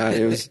stuff like that.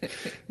 It was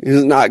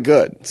not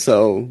good.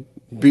 So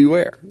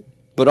beware.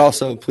 But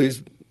also,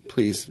 please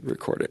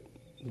record it.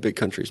 Big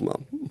Country's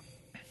mom.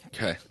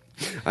 Okay.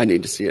 I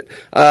need to see it.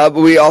 But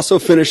we also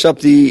finished up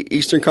the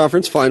Eastern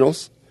Conference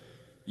Finals.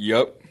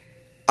 Yep.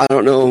 I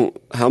don't know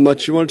how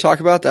much you want to talk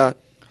about that.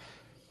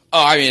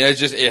 Oh, I mean,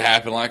 it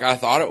happened like I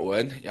thought it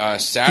would.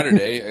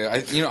 Saturday,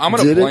 I'm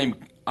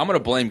going to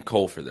blame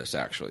Cole for this,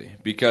 actually,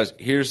 because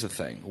here's the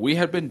thing. We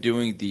had been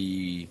doing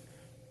the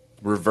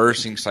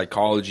reversing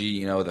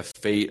psychology, the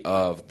fate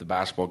of the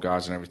basketball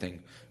gods and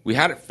everything. We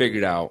had it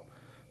figured out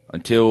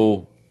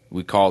until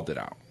we called it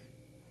out.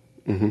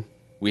 Mm-hmm.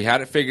 We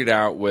had it figured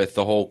out with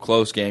the whole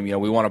close game.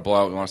 We want to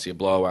blow out. We want to see a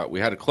blowout.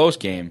 We had a close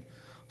game.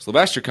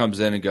 Sylvester comes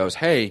in and goes,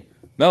 hey,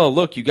 Melo,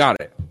 look, you got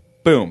it.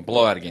 Boom,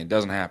 blowout again.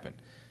 Doesn't happen.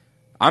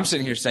 I'm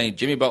sitting here saying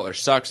Jimmy Butler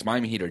sucks,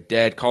 Miami Heat are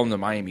dead, call them the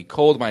Miami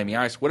Cold, Miami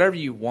Ice, whatever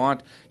you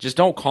want. Just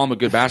don't call them a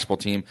good basketball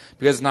team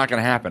because it's not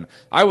going to happen.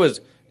 I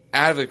was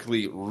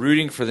advocately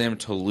rooting for them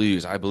to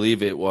lose. I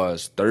believe it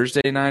was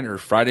Thursday night or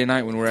Friday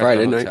night when we were at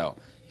the hotel.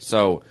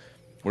 So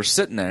we're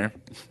sitting there,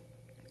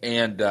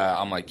 and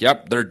I'm like,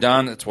 yep, they're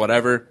done. It's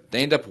whatever.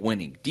 They end up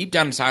winning. Deep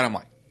down inside, I'm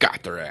like,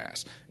 got their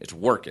ass. It's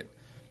working.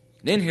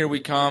 Then here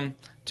we come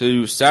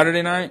to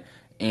Saturday night.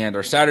 And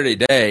our Saturday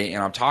day,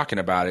 and I'm talking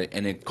about it,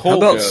 and then Cole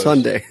goes... How about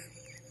Sunday?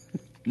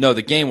 No,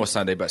 the game was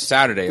Sunday, but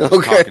Saturday I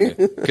was talking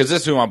to... Because this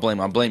is who I'm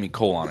blaming. I'm blaming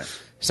Cole on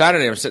it.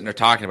 Saturday, I was sitting there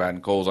talking about it,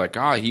 and Cole's like,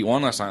 he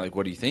won last night. Like,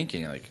 what are you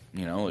thinking? Like,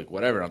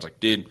 whatever. And I was like,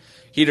 dude,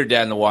 Heat are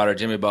dead in the water.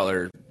 Jimmy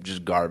Butler,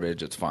 just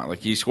garbage. It's fine. Like,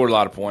 he scored a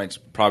lot of points.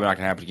 Probably not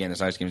going to happen again. This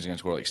next game he's going to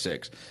score like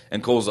 6.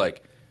 And Cole's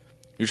like,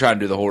 you're trying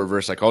to do the whole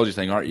reverse psychology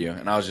thing, aren't you?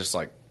 And I was just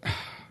like,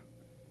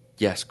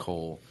 yes,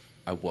 Cole,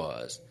 I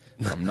was.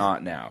 I'm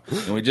not now.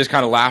 And we just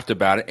kind of laughed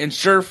about it. And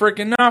sure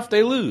freaking enough,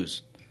 they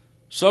lose.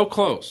 So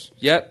close,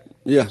 yet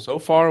so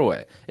far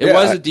away. It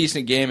was a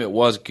decent game. It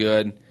was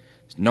good.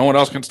 No one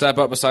else can step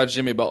up besides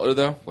Jimmy Butler,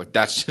 though. Like,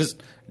 that's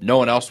just no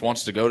one else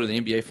wants to go to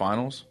the NBA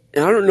Finals.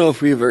 And I don't know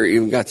if we ever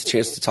even got the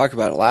chance to talk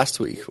about it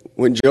last week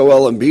when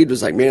Joel Embiid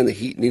was like, man, the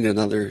Heat need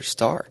another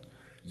star.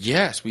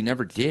 Yes, we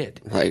never did.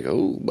 Like,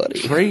 oh,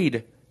 buddy.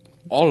 Trade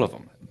all of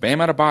them. Bam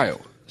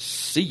Adebayo.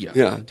 See ya.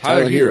 Yeah,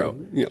 Tyler Hero.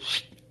 Yeah.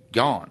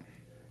 Gone.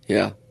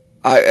 Yeah.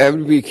 I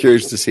would be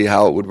curious to see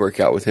how it would work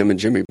out with him and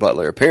Jimmy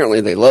Butler.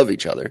 Apparently, they love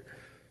each other.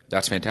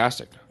 That's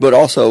fantastic. But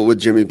also, with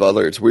Jimmy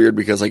Butler, it's weird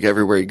because, like,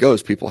 everywhere he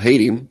goes, people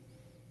hate him.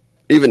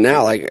 Even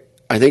now, like,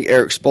 I think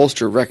Eric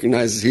Spoelstra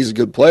recognizes he's a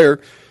good player.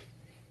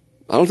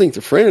 I don't think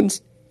they're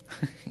friends.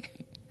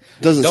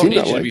 Doesn't seem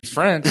that way. Don't need you to be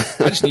friends.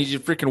 I just need you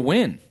to freaking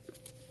win.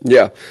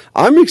 Yeah.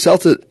 I'm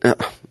excited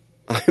about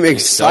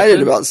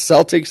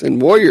Celtics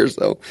and Warriors,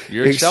 though.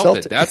 You're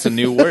excited. That's a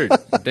new word.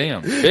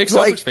 Damn. Big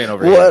Celtics fan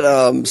over here. What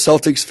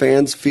Celtics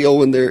fans feel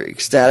when they're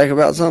ecstatic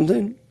about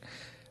something?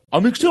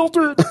 I'm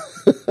excited.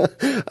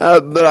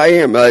 But I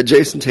am.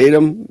 Jason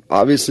Tatum,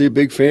 obviously a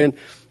big fan.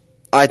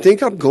 I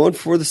think I'm going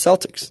for the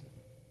Celtics.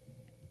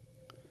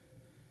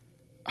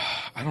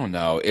 I don't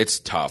know. It's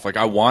tough. Like,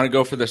 I want to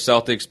go for the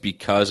Celtics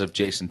because of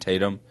Jason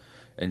Tatum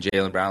and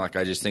Jaylen Brown. Like,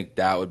 I just think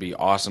that would be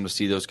awesome to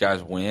see those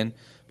guys win.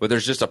 But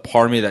there's just a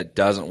part of me that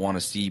doesn't want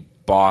to see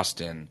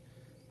Boston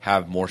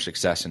have more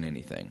success in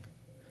anything.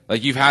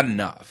 Like, you've had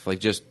enough. Like,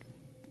 just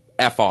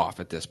F off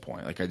at this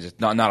point. Like, I just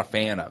not a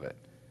fan of it.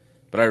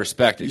 But I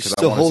respect it because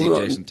I want to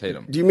see Jason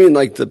Tatum. Do you mean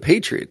like the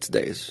Patriots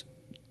days?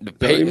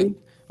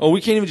 Oh,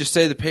 we can't even just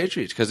say the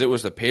Patriots because it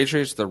was the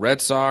Patriots, the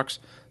Red Sox,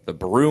 the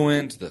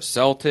Bruins, the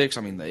Celtics.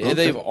 I mean,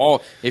 they've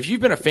all. If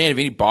you've been a fan of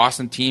any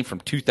Boston team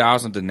from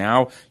 2000 to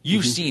now,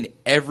 you've seen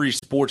every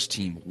sports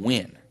team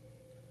win.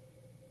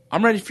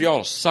 I'm ready for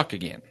y'all to suck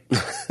again. And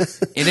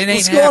it ain't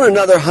Let's go on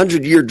another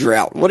 100-year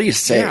drought. What do you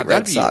say,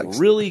 Red Sox?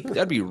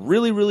 That'd be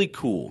really, really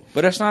cool.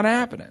 But it's not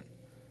happening.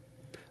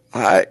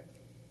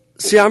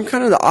 I'm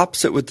kind of the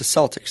opposite with the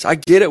Celtics. I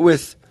get it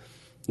with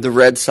the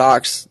Red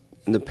Sox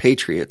and the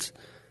Patriots.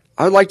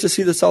 I would like to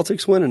see the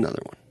Celtics win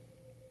another one.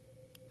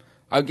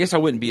 I guess I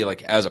wouldn't be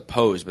like as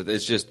opposed, but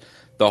it's just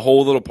the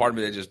whole little part of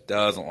me that just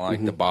doesn't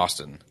like the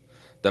Boston.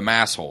 The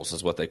massholes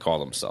is what they call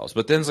themselves.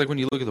 But then it's like when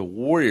you look at the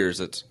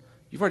Warriors,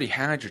 you've already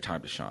had your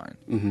time to shine.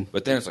 Mm-hmm.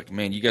 But then it's like,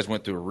 man, you guys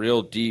went through a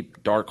real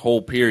deep, dark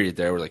hole period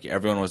there where like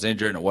everyone was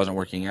injured and it wasn't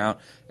working out,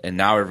 and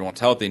now everyone's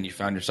healthy and you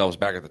found yourselves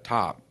back at the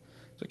top.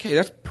 It's like, hey,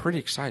 that's pretty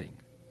exciting.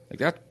 Like,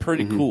 that's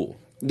pretty cool.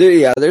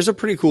 There's a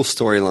pretty cool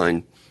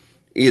storyline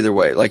either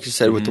way. Like you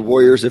said, with the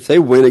Warriors, if they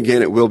win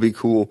again, it will be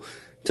cool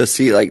to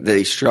see like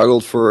they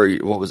struggled for,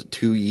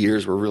 2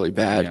 years were really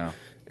bad. Yeah.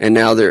 And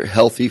now they're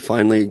healthy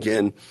finally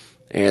again.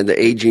 And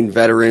the aging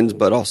veterans,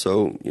 but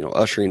also,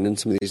 ushering in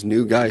some of these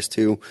new guys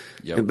too.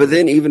 Yep. But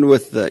then even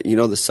with the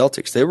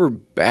Celtics, they were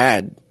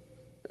bad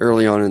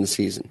early on in the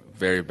season.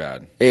 Very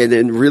bad. And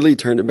then really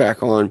turned it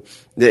back on.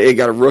 They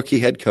got a rookie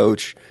head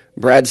coach.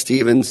 Brad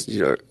Stevens,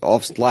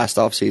 last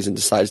offseason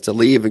decides to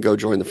leave and go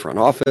join the front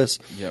office.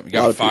 Yeah, he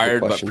got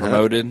fired but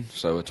promoted,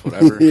 so it's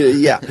whatever.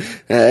 Yeah.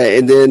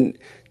 And then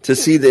to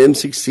see them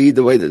succeed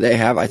the way that they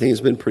have, I think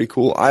it's been pretty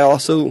cool.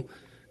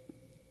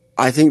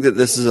 I think that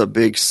this is a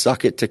big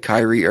suck it to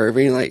Kyrie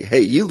Irving. Like,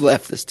 hey, you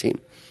left this team.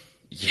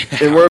 Yeah.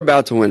 And we're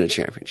about to win a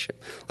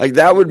championship. Like,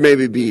 that would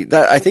maybe be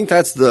that. I think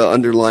that's the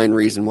underlying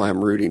reason why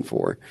I'm rooting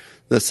for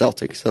the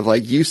Celtics. Of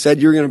like, you said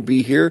you're going to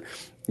be here.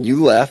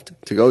 You left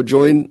to go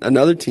join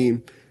another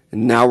team,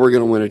 and now we're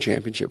going to win a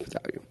championship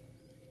without you.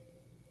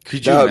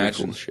 Could you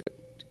imagine?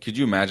 Could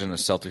you imagine a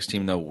Celtics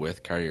team though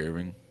with Kyrie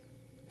Irving?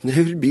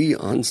 They would be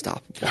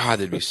unstoppable. God,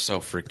 they'd be so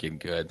freaking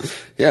good.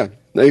 Yeah.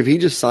 Like if he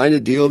just signed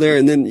a deal there,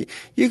 and then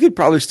you could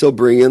probably still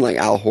bring in like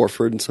Al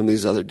Horford and some of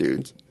these other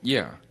dudes.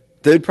 Yeah.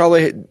 They'd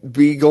probably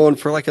be going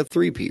for like a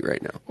 3-peat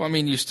right now. Well, I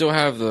mean, you still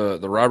have the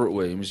Robert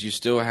Williams. You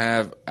still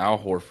have Al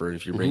Horford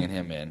if you're bringing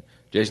him in.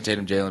 Jason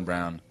Tatum, Jaylen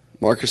Brown.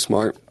 Marcus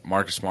Smart,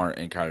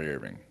 and Kyrie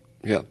Irving.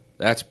 Yeah.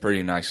 That's a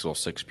pretty nice little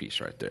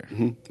six-piece right there.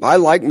 Mm-hmm. I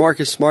like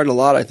Marcus Smart a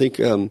lot. I think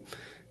they're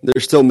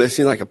still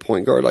missing like a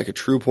point guard, like a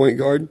true point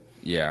guard.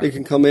 Yeah. They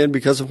can come in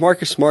because if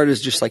Marcus Smart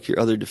is just like your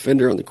other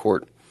defender on the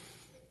court,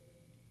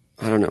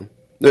 I don't know.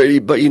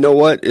 But you know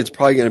what? It's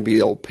probably going to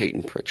be old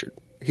Peyton Pritchard.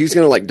 He's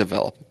going to like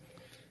develop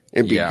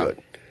and be good.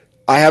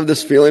 I have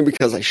this feeling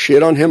because I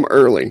shit on him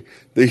early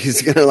that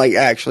he's going to like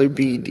actually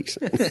be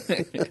decent.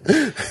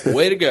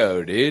 Way to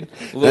go, dude.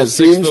 A little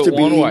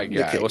 6'1" white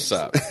guy. What's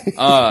up?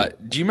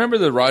 Do you remember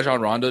the Rajon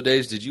Rondo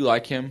days? Did you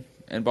like him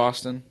in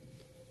Boston?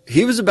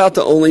 He was about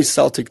the only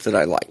Celtic that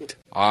I liked.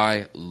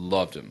 I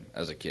loved him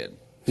as a kid.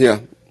 Yeah.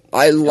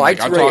 I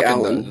liked Ray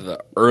Allen. I'm talking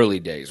the early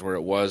days where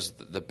it was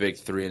the big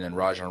three and then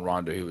Rajon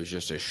Rondo, who was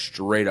just a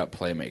straight-up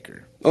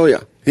playmaker. Oh,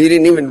 yeah. He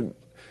didn't even,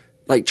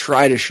 like,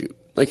 try to shoot.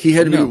 Like, he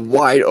had to be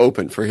wide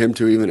open for him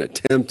to even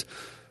attempt.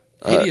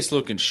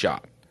 Hideous-looking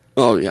shot.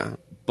 Oh, yeah.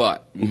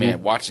 But,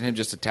 man, watching him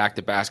just attack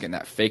the basket and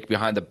that fake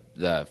behind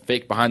the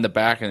fake behind the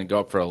back and then go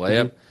up for a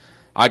layup,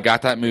 I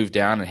got that move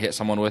down and hit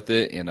someone with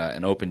it in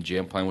an open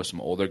gym playing with some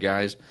older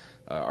guys.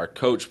 Our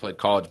coach played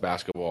college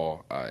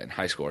basketball in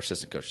high school. Our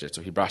assistant coach did,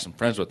 so he brought some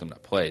friends with him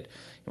that played.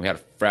 And we had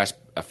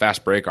a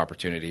fast break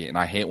opportunity, and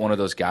I hit one of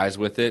those guys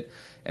with it,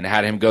 and I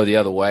had him go the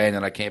other way. And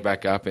then I came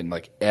back up, and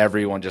like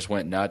everyone just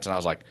went nuts. And I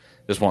was like,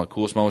 "This is one of the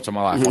coolest moments of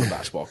my life on a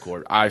basketball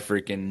court." I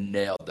freaking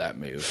nailed that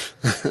move.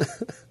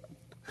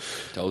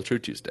 Tell the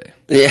truth Tuesday.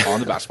 Yeah. On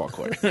the basketball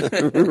court.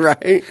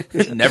 Right.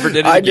 Never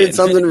did it I again. did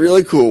something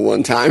really cool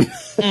one time.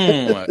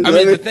 I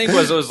mean, the thing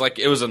was,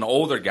 it was an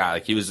older guy.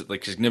 Like, he was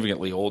like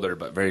significantly older,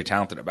 but very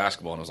talented at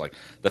basketball. And it was like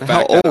the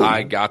fact that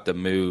I got the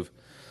move.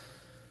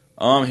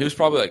 He was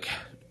probably like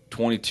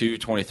 22,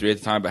 23 at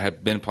the time, but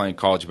had been playing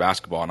college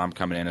basketball. And I'm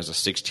coming in as a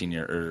 16,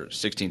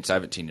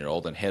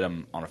 17-year-old and hit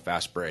him on a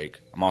fast break.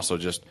 I'm also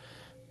just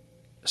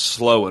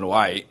slow and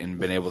white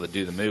and been able to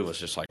do the move. Was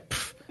just like,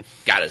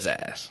 got his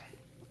ass.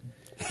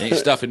 Ain't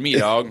stuffing me,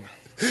 dog.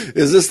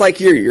 Is this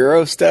like your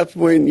Euro step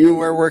when you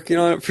were working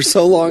on it for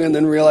so long and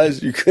then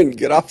realized you couldn't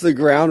get off the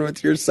ground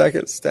with your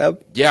second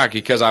step? Yeah,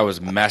 because I was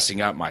messing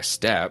up my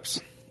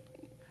steps.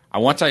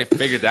 Once I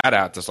figured that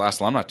out this last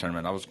alumni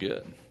tournament, I was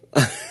good.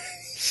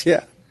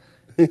 Yeah.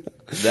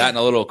 That and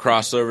a little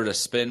crossover to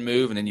spin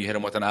move, and then you hit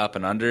them with an up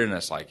and under, and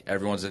it's like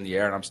everyone's in the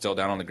air and I'm still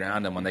down on the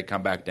ground, and when they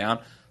come back down,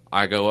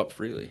 I go up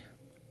freely.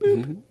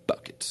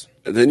 Buckets.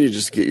 And then you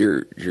just get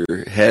your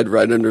head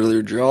right under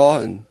their jaw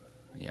and...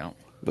 Yeah.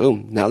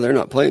 Boom. Now they're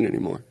not playing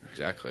anymore.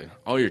 Exactly.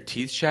 Oh, your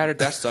teeth shattered?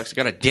 That sucks. I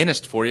got a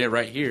dentist for you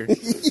right here. Yeah.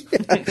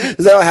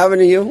 Is that what happened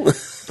to you?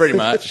 Pretty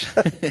much.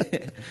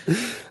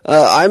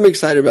 I'm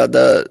excited about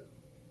the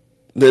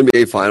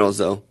NBA Finals,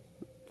 though.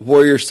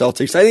 Warriors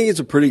Celtics. I think it's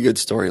a pretty good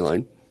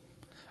storyline.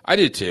 I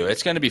do, too.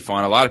 It's going to be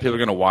fun. A lot of people are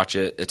going to watch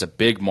it. It's a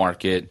big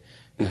market,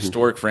 a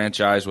historic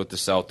franchise with the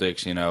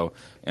Celtics,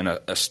 and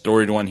a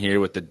storied one here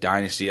with the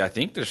dynasty. I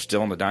think they're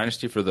still in the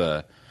dynasty for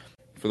the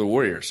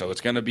Warriors, so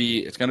it's gonna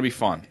be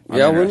fun.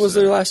 Yeah, when was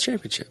their last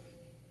championship?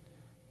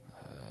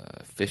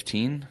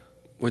 15.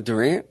 With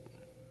Durant?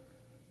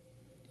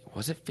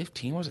 Was it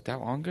 15? Was it that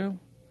long ago?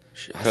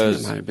 I think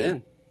it might have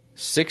been.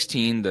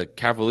 16, the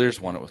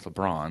Cavaliers won it with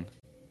LeBron.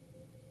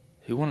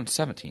 Who won in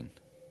 17?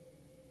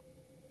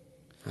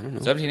 I don't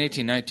know. 17,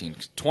 18, 19.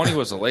 20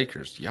 was the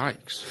Lakers.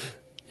 Yikes.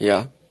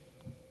 Yeah.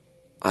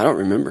 I don't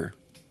remember.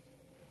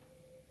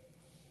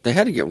 They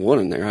had to get one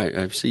in there.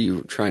 I see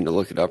you trying to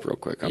look it up real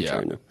quick. I'm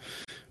trying to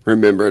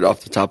remember it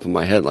off the top of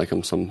my head like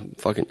I'm some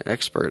fucking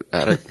expert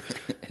at it.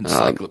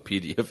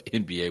 Encyclopedia of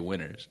NBA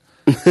winners.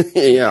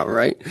 Yeah,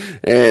 right.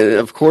 And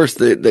of course,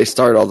 they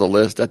start all the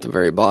list at the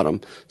very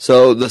bottom.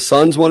 So the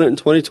Suns won it in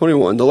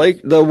 2021.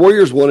 The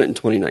Warriors won it in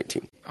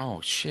 2019.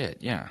 Oh shit!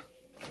 Yeah.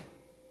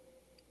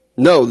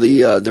 No,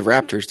 the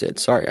Raptors did.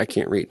 Sorry, I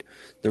can't read.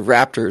 The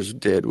Raptors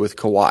did with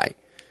Kawhi.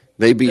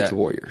 They beat the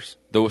Warriors.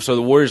 So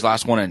the Warriors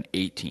last won in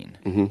 18.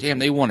 Mm-hmm. Damn,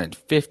 they won in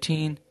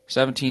 15,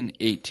 17,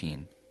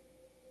 18.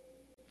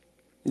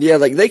 Yeah,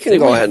 like they can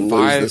go ahead and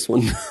lose this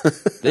one.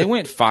 They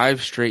went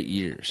 5 straight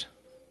years.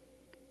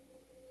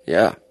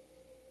 Yeah.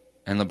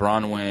 And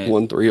LeBron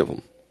won 3 of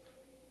them.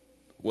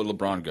 What did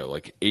LeBron go?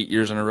 Like 8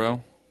 years in a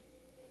row?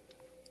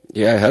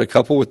 Yeah, I had a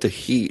couple with the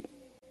Heat.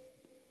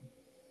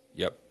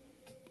 Yep.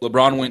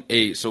 LeBron went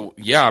 8. So,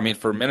 yeah, I mean,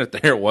 for a minute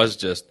there, it was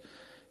just,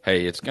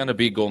 hey, it's going to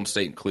be Golden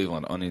State and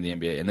Cleveland owning the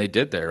NBA. And they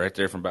did there, right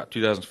there from about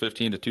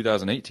 2015 to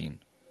 2018.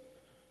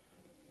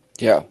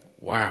 Yeah.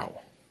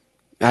 Wow.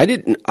 I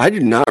do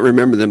not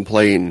remember them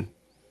playing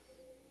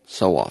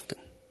so often.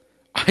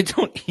 I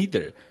don't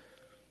either.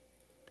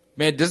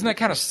 Man, doesn't that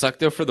kind of suck,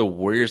 though, for the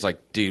Warriors?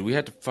 Like, dude, we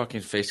had to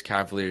fucking face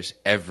Cavaliers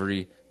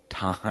every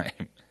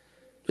time.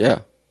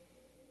 Yeah.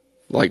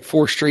 Like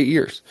 4 straight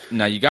years.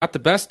 Now, you got the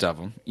best of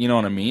them, you know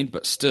what I mean?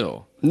 But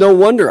still. No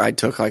wonder I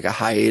took like a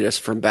hiatus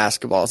from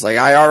basketball. It's like,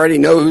 I already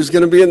know who's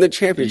going to be in the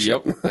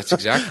championship. Yep, that's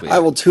exactly I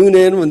will tune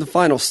in when the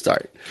finals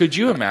start. Could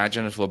you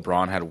imagine if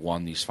LeBron had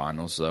won these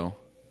finals, though?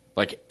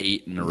 Like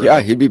 8 in a row?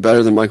 Yeah, he'd be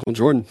better than Michael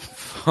Jordan.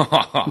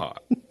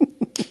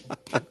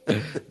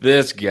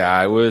 This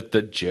guy with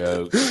the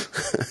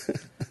jokes.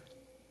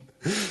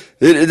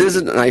 It is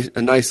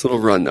a nice little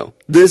run, though.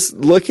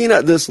 Looking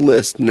at this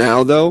list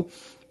now, though,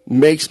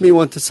 makes me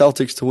want the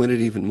Celtics to win it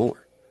even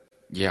more.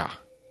 Yeah.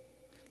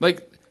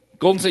 Like,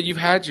 Golden State, you've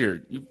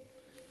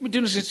been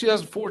doing this since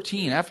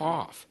 2014. F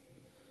off.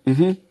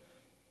 Mm-hmm.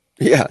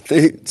 Yeah.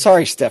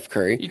 Sorry, Steph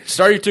Curry.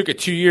 Sorry you took a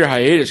 2-year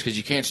hiatus because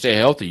you can't stay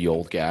healthy, you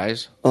old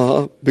guys.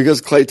 Uh-huh.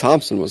 Because Klay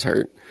Thompson was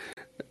hurt.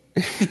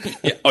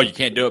 Yeah. Oh, you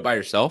can't do it by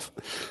yourself?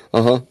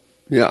 Uh-huh.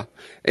 Yeah.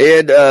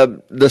 And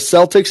the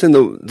Celtics and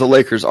the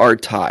Lakers are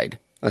tied.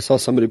 I saw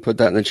somebody put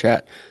that in the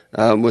chat.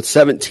 With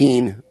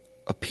 17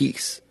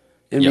 apiece.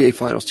 NBA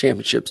Finals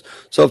championships.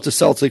 So if the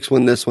Celtics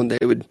win this one, they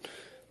would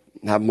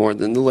have more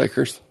than the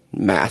Lakers.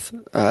 Math.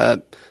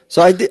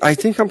 So I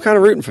think I'm kind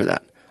of rooting for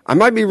that. I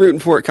might be rooting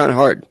for it kind of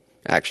hard,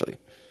 actually.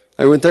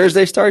 Like when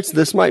Thursday starts,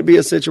 this might be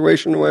a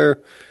situation where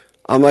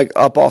I'm like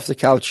up off the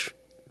couch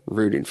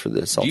rooting for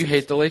the Celtics. Do you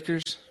hate the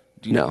Lakers?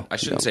 No. I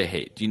shouldn't say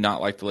hate. Do you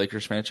not like the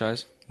Lakers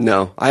franchise?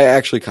 No. I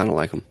actually kind of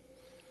like them.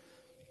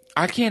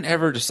 I can't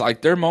ever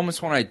decide. There are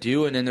moments when I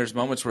do, and then there's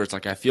moments where it's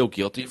like I feel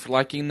guilty for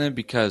liking them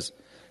because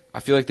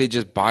I feel like they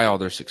just buy all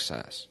their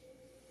success.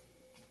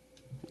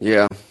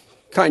 Yeah,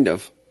 kind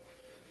of.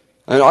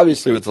 And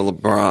obviously with the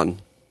LeBron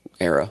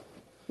era.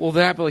 Well,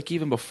 but like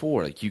even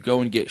before, like you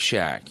go and get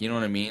Shaq. You know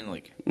what I mean?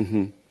 Like,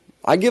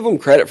 I give them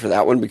credit for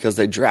that one because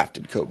they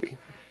drafted Kobe.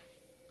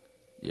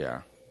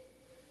 Yeah.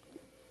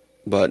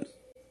 But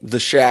the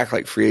Shaq,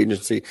 like free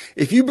agency,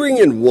 if you bring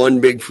in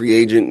one big free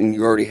agent and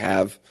you already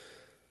have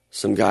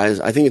some guys,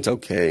 I think it's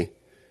okay.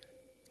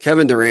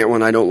 Kevin Durant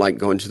one, I don't like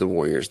going to the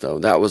Warriors though.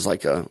 That was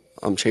like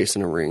I'm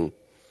chasing a ring.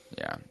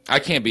 Yeah, I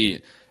can't be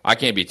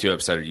too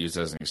upset or use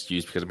it as an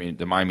excuse because I mean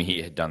the Miami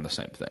Heat had done the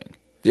same thing.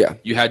 Yeah,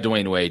 you had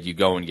Dwayne Wade, you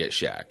go and get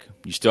Shaq.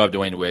 You still have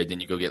Dwayne Wade, then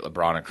you go get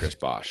LeBron and Chris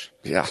Bosh.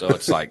 Yeah, so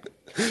it's like,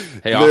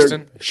 hey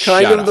Austin,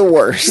 kind of the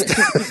worst.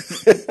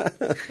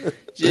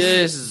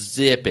 Just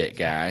zip it,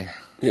 guy.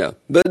 Yeah,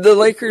 but the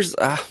Lakers,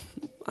 I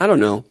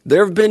don't know.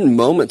 There have been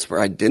moments where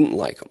I didn't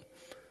like them.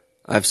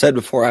 I've said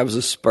before I was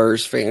a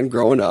Spurs fan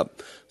growing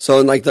up. So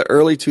in like the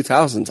early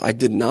 2000s, I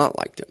did not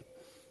like them.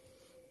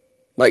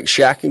 Like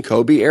Shaq and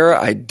Kobe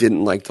era, I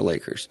didn't like the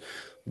Lakers.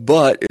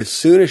 But as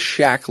soon as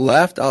Shaq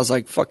left, I was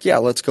like, fuck yeah,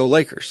 let's go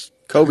Lakers.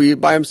 Kobe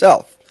by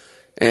himself.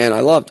 And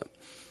I loved him.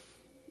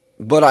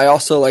 But I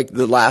also, like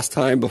the last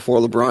time before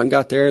LeBron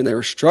got there and they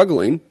were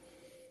struggling,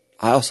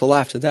 I also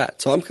laughed at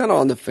that. So I'm kind of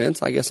on the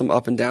fence. I guess I'm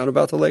up and down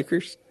about the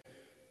Lakers.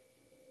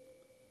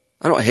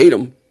 I don't hate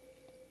them.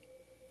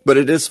 But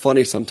it is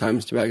funny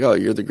sometimes to be like, oh,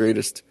 you're the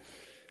greatest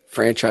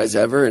franchise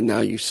ever, and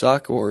now you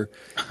suck. Or,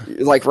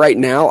 like right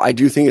now, I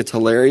do think it's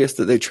hilarious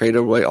that they traded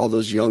away all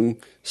those young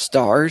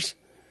stars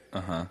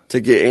to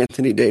get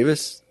Anthony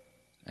Davis.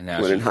 And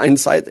now when in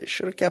hindsight, they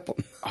should have kept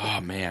him.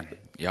 Oh, man.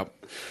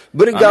 Yep.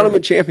 But it got him a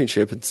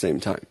championship at the same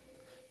time.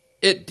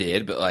 It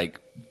did, but like,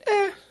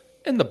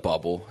 in the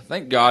bubble.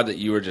 Thank God that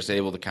you were just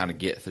able to kind of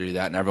get through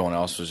that, and everyone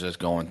else was just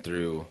going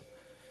through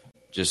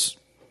just,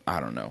 I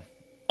don't know,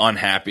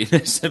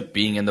 unhappiness of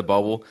being in the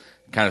bubble.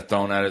 kind of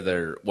thrown out of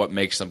their what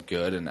makes them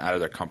good and out of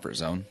their comfort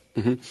zone.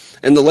 And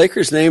the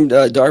Lakers named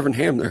Darvin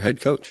Ham their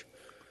head coach.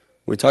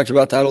 We talked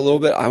about that a little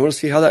bit. I want to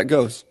see how that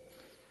goes.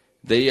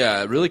 They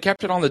really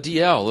kept it on the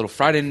DL, a little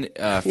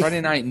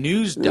Friday night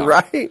news dump.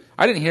 Right.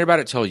 I didn't hear about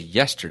it till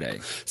yesterday.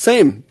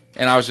 Same.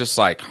 And I was just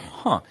like,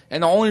 huh.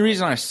 And the only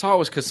reason I saw it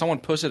was because someone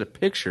posted a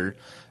picture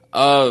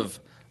of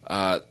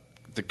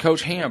the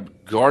coach Ham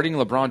guarding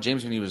LeBron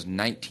James when he was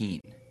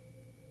 19.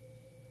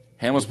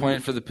 Ham was playing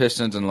for the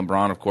Pistons, and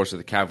LeBron, of course, with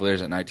the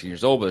Cavaliers at 19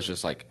 years old. But it's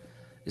just like,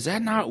 is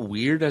that not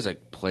weird as a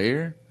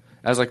player?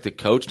 As like the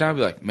coach now,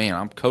 be like, man,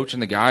 I'm coaching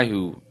the guy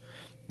who,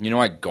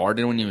 I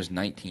guarded when he was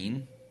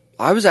 19.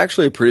 I was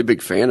actually a pretty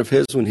big fan of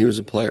his when he was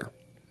a player.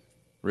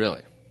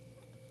 Really?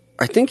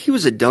 I think he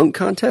was a dunk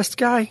contest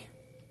guy.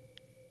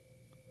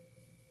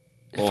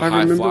 Little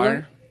high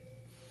flyer.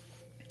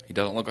 He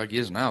doesn't look like he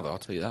is now, though. I'll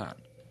tell you that.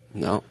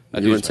 No,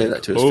 you wouldn't say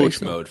that to his face.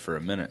 Coach mode for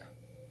a minute.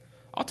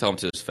 I'll tell him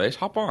to his face.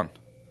 Hop on.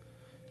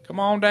 Come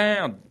on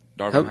down,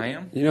 Darvin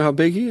Ham. You know how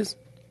big he is?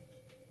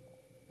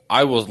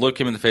 I will look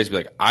him in the face and be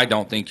like, I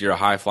don't think you're a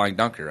high-flying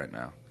dunker right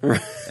now.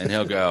 And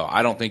he'll go,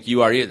 I don't think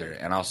you are either.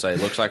 And I'll say,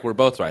 looks like we're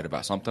both right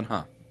about something,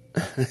 huh?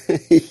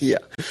 Yeah.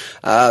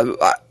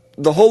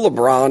 The whole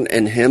LeBron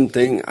and him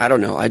thing, I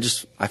don't know. I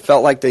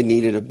felt like they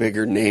needed a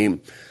bigger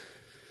name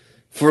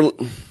for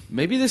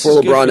maybe this for is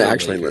LeBron good for to the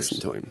actually Lakers.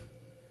 listen to him.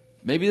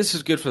 Maybe this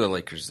is good for the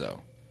Lakers,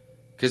 though.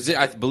 Because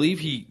I believe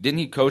didn't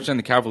he coach on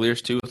the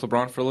Cavaliers, too, with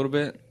LeBron for a little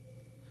bit?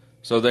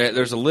 So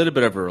there's a little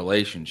bit of a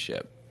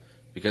relationship.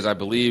 Because I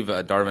believe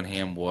Darvin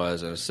Ham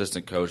was an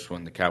assistant coach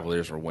when the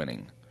Cavaliers were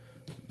winning.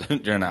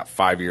 During that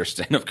 5-year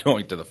stint of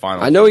going to the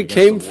finals. I know he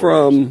came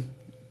from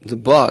the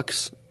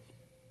Bucks.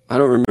 I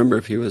don't remember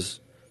if he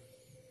was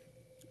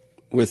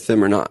with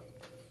them or not.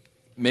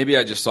 Maybe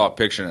I just saw a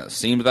picture and it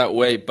seemed that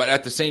way. But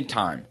at the same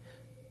time,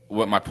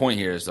 what my point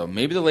here is, though,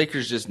 maybe the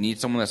Lakers just need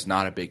someone that's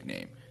not a big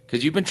name.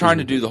 Because you've been trying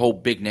to do the whole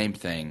big name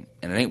thing,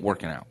 and it ain't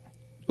working out.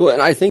 Well,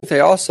 and I think they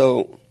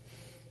also,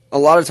 a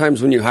lot of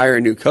times when you hire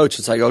a new coach,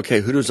 it's like,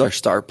 okay, who does our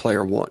star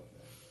player want?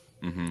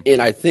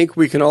 And I think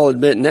we can all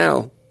admit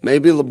now,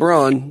 maybe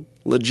LeBron,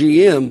 the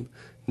GM,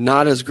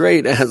 not as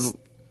great as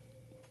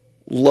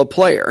the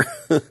player.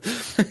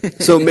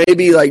 So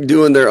maybe like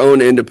doing their own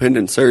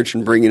independent search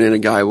and bringing in a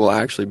guy will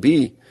actually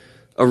be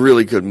a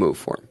really good move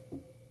for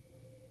him.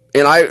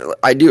 And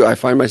I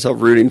find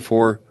myself rooting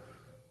for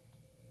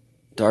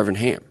Darvin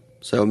Ham.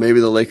 So maybe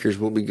the Lakers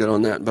will be good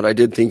on that. But I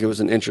did think it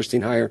was an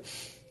interesting hire.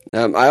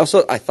 I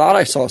thought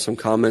I saw some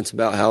comments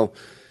about how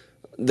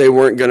they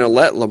weren't going to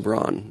let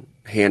LeBron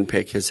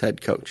handpick his head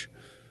coach,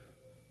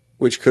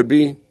 which could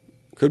be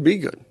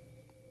good.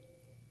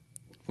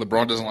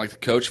 LeBron doesn't like the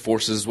coach,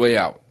 forces his way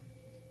out.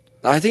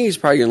 I think he's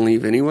probably going to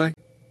leave anyway.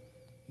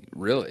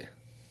 Really?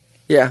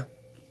 Yeah.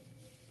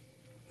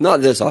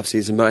 Not this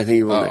offseason, but I think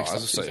he will next offseason. I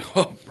was going to say,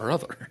 oh,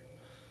 brother.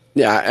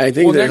 Yeah, I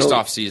think next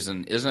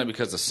offseason, isn't it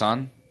because of the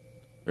sun?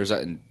 Or is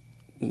that in...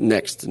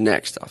 Next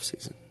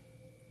offseason.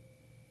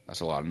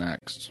 That's a lot of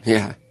next.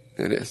 Yeah,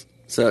 it is.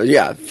 So,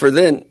 yeah, for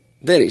then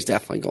he's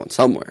definitely going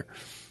somewhere.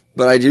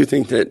 But I do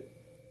think that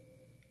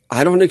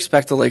I don't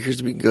expect the Lakers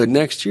to be good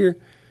next year.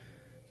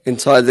 And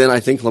so then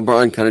I think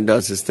LeBron kind of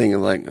does his thing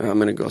of like, I'm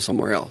going to go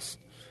somewhere else.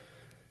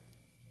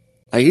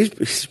 Like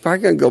he's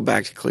probably going to go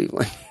back to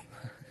Cleveland.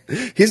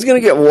 He's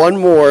going to get one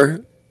more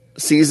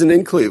season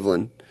in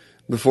Cleveland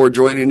before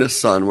joining his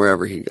son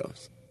wherever he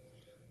goes.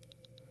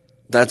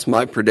 That's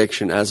my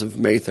prediction as of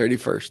May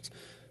 31st,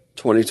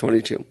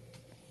 2022.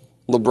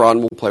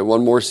 LeBron will play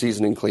one more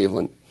season in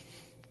Cleveland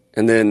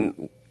and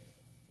then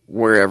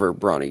wherever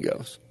Bronny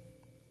goes.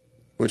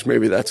 Which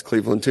maybe that's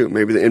Cleveland too.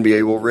 Maybe the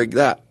NBA will rig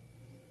that.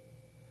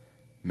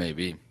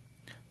 Maybe.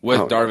 With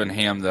Darvin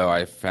Ham, though,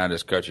 I found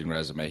his coaching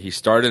resume. He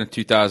started in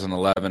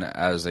 2011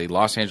 as a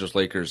Los Angeles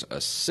Lakers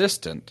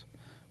assistant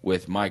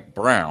with Mike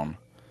Brown.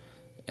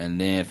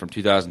 And then from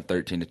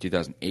 2013 to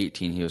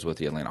 2018, he was with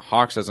the Atlanta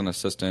Hawks as an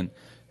assistant.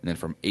 And then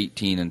from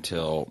 18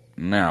 until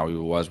now, he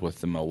was with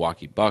the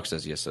Milwaukee Bucks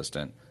as the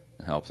assistant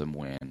and helped them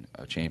win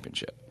a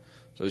championship.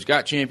 So he's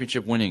got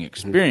championship winning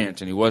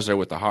experience, and he was there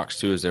with the Hawks,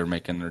 too, as they were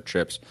making their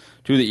trips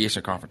to the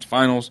Eastern Conference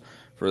Finals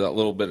for that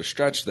little bit of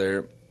stretch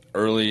there.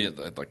 Early,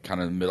 like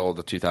kind of the middle of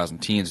the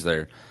 2010s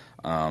there.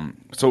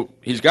 So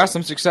he's got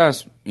some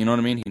success. You know what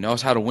I mean? He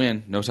knows how to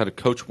win, knows how to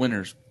coach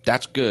winners.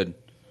 That's good.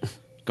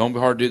 Going to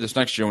be hard to do this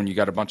next year when you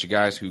got a bunch of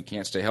guys who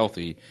can't stay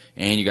healthy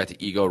and you got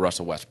the ego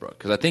Russell Westbrook.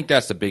 Because I think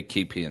that's the big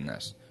key in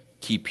this.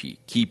 Key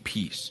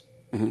piece.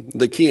 Mm-hmm.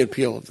 The key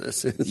appeal of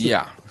this is.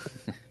 Yeah.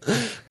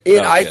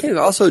 And I think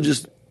also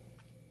just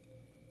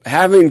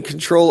having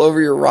control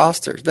over your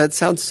roster. That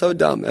sounds so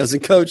dumb as a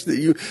coach that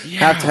you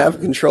have to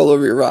have control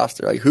over your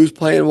roster. Like who's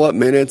playing what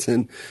minutes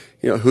and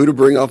who to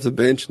bring off the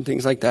bench and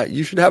things like that.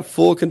 You should have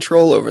full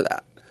control over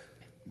that.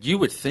 You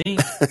would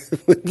think.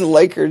 With the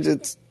Lakers,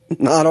 it's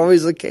not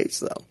always the case,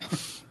 though.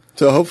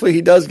 So hopefully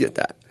he does get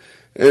that.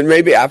 And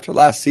maybe after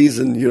last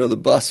season, the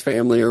Bus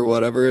family or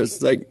whatever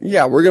is like,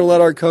 yeah, we're going to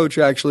let our coach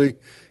actually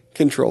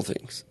control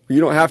things.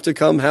 You don't have to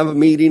come have a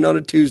meeting on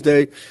a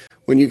Tuesday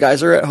when you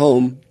guys are at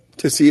home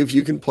to see if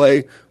you can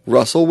play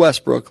Russell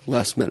Westbrook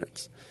less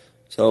minutes.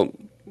 So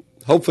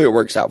hopefully it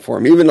works out for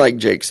him. Even like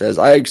Jake says,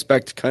 I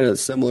expect kind of a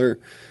similar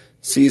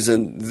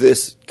season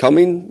this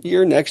coming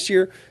year, next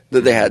year,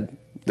 that they had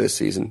this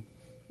season.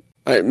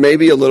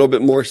 Maybe a little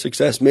bit more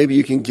success. Maybe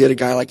you can get a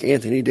guy like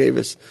Anthony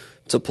Davis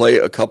to play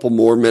a couple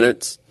more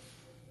minutes.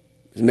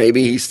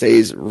 Maybe he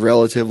stays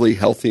relatively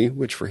healthy,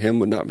 which for him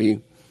would not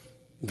be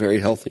very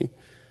healthy.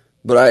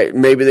 But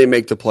maybe they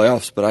make the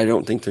playoffs, but I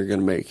don't think they're going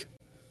to make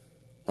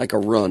like a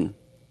run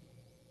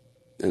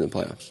in the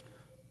playoffs.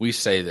 We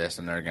say this,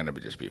 and they're going to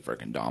just be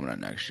freaking dominant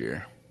next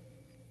year.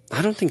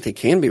 I don't think they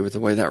can be with the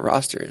way that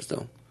roster is,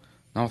 though.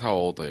 Not with how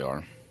old they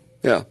are.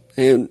 Yeah,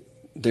 and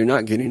they're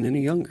not getting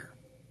any younger.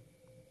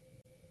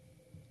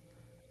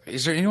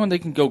 Is there anyone they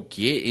can go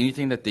get?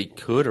 Anything that they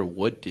could or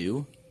would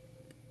do?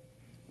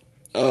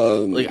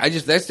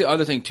 That's the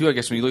other thing too. I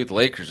guess when you look at the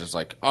Lakers, it's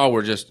like, oh,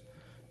 we're just,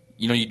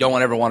 you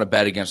don't ever want to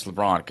bet against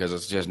LeBron because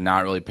it's just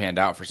not really panned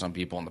out for some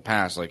people in the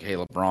past. Like, hey,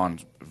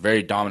 LeBron's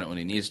very dominant when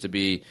he needs to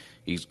be.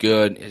 He's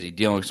good. Is he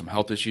dealing with some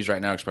health issues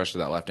right now, especially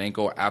that left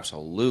ankle?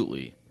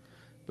 Absolutely.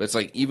 But it's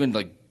like even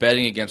like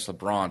betting against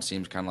LeBron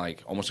seems kind of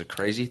like almost a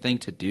crazy thing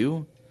to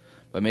do.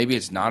 But maybe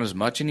it's not as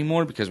much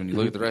anymore because when you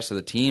look at the rest of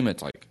the team,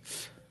 it's like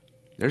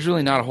there's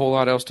really not a whole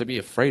lot else to be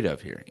afraid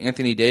of here.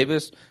 Anthony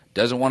Davis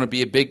doesn't want to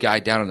be a big guy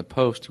down in the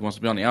post. He wants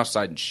to be on the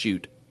outside and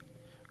shoot.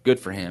 Good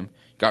for him.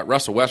 Got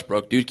Russell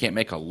Westbrook. Dude can't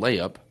make a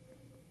layup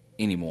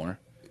anymore.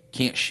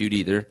 Can't shoot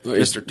either.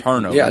 Mr.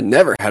 Turnover. Yeah,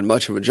 never had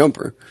much of a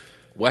jumper.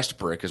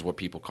 Westbrook is what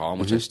people call him,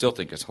 which I still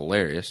think is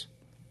hilarious.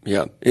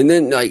 Yeah. And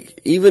then,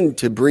 like, even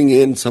to bring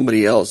in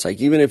somebody else, like,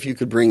 even if you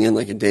could bring in,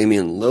 like, a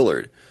Damian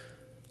Lillard,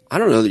 I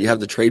don't know that you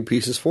have the trade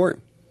pieces for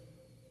him.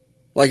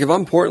 Like, if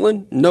I'm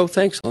Portland, no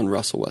thanks on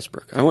Russell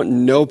Westbrook. I want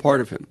no part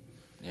of him.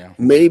 Yeah.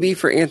 Maybe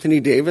for Anthony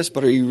Davis,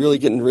 but are you really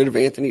getting rid of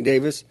Anthony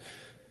Davis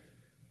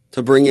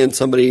to bring in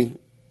somebody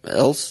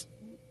else?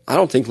 I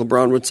don't think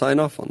LeBron would sign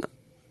off on that.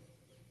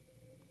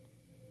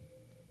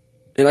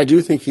 And I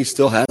do think he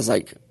still has,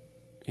 like,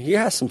 he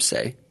has some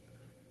say.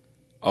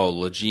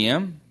 Oh, the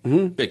GM?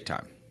 Mm-hmm. Big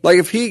time. Like,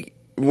 if he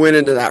went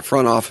into that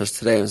front office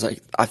today and was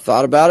like, I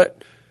thought about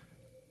it,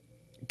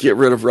 get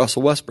rid of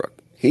Russell Westbrook.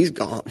 He's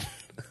gone.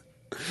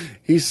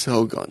 He's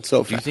so gone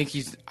so fast. Do you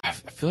think I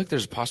feel like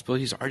there's a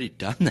possibility he's already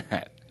done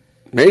that.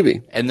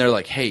 Maybe. And they're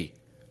like, hey,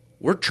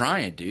 we're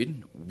trying,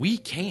 dude. We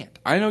can't.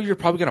 I know you're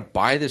probably going to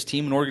buy this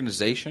team and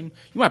organization.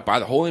 You might buy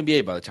the whole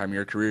NBA by the time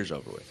your career's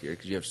over with here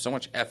because you have so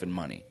much effing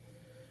money.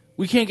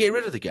 We can't get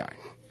rid of the guy.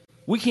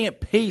 We can't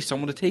pay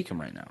someone to take him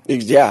right now.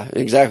 Yeah,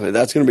 exactly.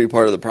 That's going to be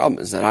part of the problem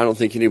is that I don't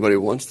think anybody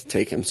wants to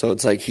take him. So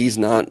it's like he's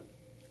not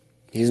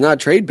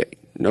trade bait.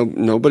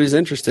 Nobody's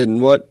interested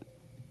in what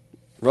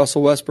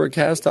Russell Westbrook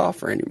has to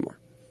offer anymore.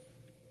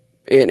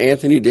 And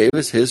Anthony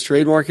Davis, his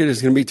trade market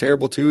is going to be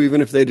terrible too, even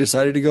if they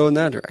decided to go in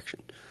that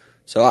direction.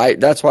 So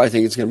that's why I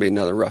think it's going to be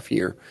another rough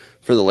year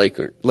for the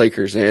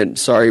Lakers. And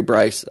sorry,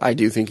 Bryce, I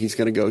do think he's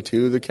going to go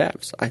to the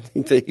Cavs. I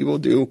think that he will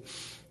do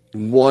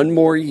one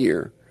more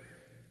year,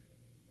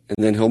 and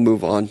then he'll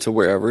move on to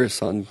wherever his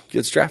son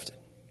gets drafted.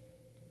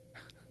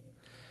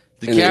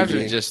 The Cavs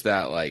are just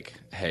that, like,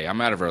 hey,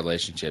 I'm out of a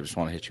relationship. Just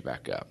want to hit you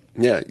back up.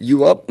 Yeah,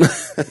 you up?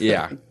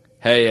 Yeah.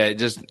 Hey,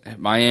 just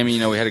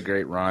Miami, we had a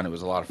great run. It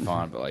was a lot of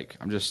fun, but, like,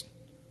 I miss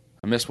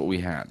what we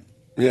had.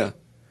 Yeah.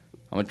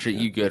 I'm going to treat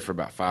you good for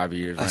about 5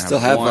 years. I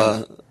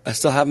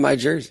still have my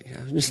jersey.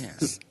 I'm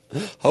just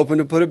hoping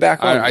to put it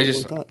back on.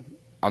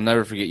 I'll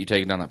never forget you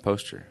taking down that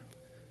poster.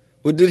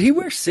 Well, did he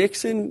wear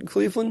 6 in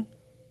Cleveland?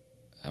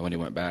 When he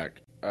went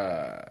back.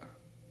 Or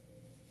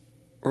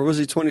was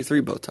he 23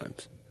 both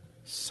times?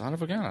 Son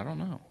of a gun, I don't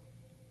know.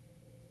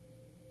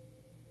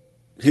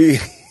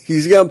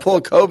 He's going to pull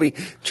Kobe,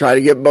 try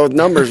to get both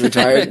numbers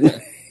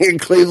retired in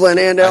Cleveland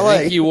and L.A. I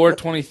think he wore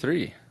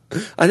 23.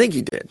 I think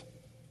he did.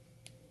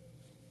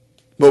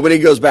 But when he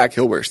goes back,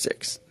 he'll wear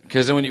 6.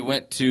 Because then when he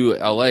went to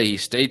L.A., he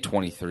stayed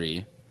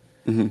 23,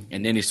 and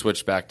then he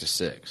switched back to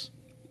 6.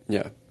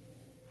 Yeah.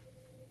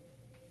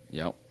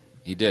 Yep.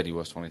 He did. He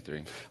was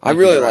 23. I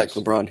really like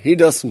LeBron. He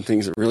does some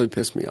things that really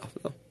piss me off,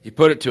 though. He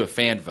put it to a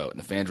fan vote, and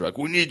the fans were like,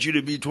 we need you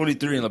to be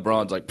 23. And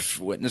LeBron's like,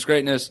 witness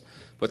greatness.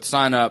 Put the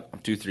sign up. I'm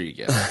 2-3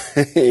 again.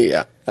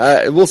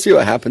 Yeah. We'll see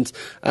what happens.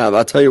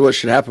 I'll tell you what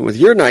should happen with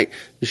your night.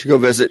 You should go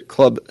visit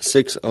Club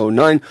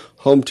 609,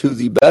 home to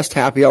the best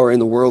happy hour in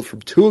the world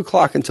from 2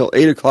 o'clock until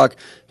 8 o'clock,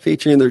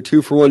 featuring their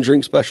 2-for-1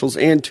 drink specials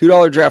and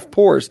 $2 draft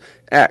pours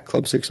at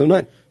Club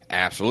 609.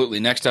 Absolutely.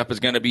 Next up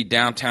is going to be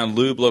Downtown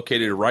Lube,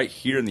 located right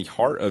here in the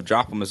heart of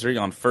Joplin, Missouri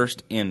on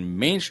 1st and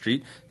Main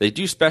Street. They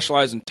do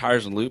specialize in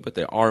tires and lube, but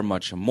they are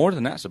much more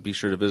than that, so be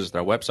sure to visit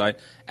their website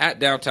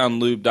at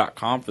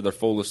downtownlube.com for their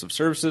full list of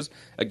services.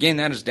 Again,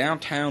 that is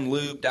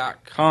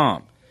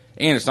downtownlube.com.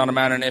 And it's not a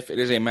matter of if, it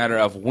is a matter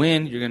of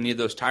when you're going to need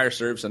those tire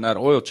service and that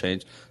oil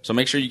change. So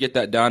make sure you get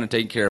that done and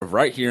taken care of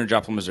right here in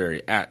Joplin,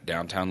 Missouri at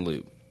Downtown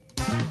Lube.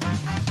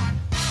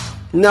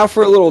 Now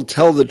for a little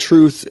Tell the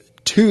Truth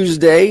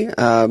Tuesday,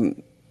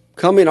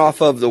 coming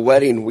off of the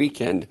wedding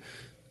weekend,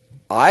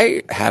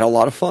 I had a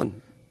lot of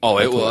fun. Oh,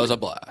 it was a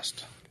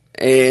blast.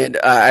 And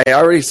I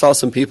already saw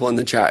some people in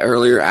the chat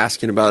earlier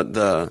asking about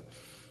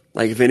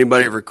if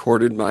anybody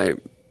recorded my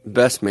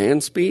best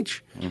man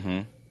speech.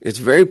 Mm-hmm. It's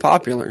very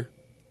popular.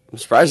 I'm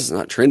surprised it's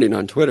not trending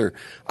on Twitter.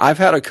 I've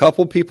had a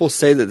couple people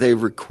say that they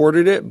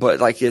recorded it, but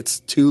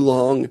it's too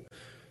long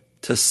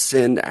to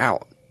send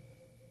out.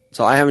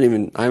 So I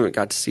haven't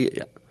got to see it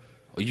yet.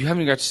 Oh, you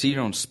haven't got to see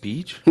your own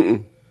speech?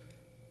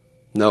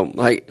 No,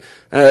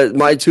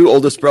 my two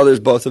oldest brothers,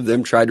 both of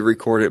them tried to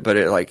record it, but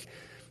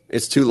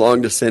it's too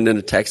long to send in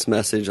a text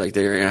message.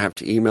 They're gonna have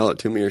to email it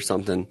to me or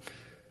something.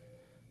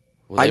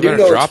 Well, they better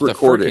drop the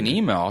freaking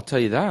email. I'll tell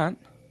you that.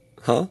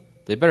 Huh?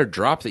 They better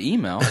drop the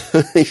email.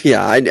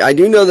 Yeah, I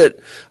do know that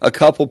a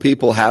couple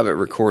people have it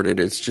recorded.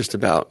 It's just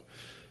about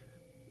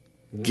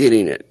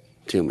getting it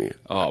to me.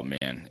 Oh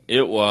man,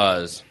 it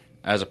was,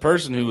 as a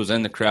person who was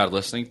in the crowd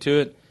listening to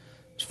it, it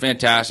was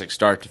fantastic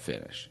start to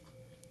finish.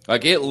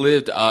 It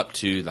lived up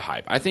to the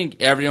hype. I think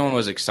everyone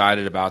was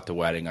excited about the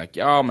wedding.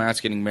 Oh, Matt's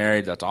getting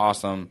married. That's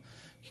awesome.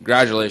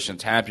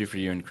 Congratulations. Happy for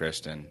you and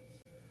Kristen.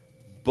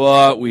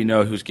 But we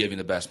know who's giving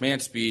the best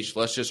man speech.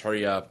 Let's just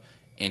hurry up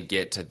and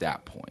get to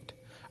that point.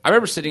 I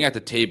remember sitting at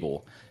the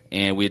table,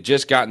 and we had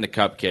just gotten the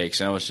cupcakes,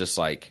 and I was just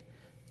like,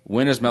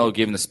 when is Mello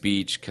giving the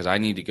speech? Because I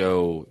need to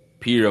go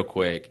pee real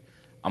quick.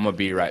 I'm going to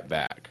be right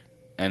back.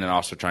 And then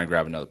also try and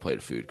grab another plate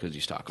of food because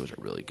these tacos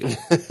are really good.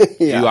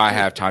 Yeah. Do I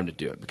have time to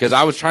do it? Because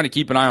I was trying to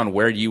keep an eye on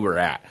where you were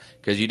at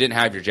because you didn't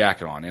have your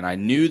jacket on. And I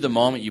knew the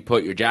moment you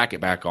put your jacket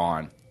back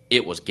on,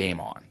 it was game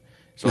on.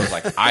 So it was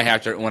like, I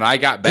have to, when I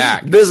got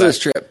back. Business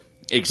trip.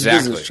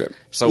 Exactly. Business trip.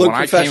 So Look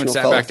when I came and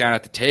sat fellas. back down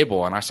at the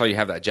table and I saw you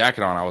have that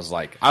jacket on, I was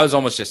like, I was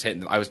almost just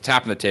hitting, I was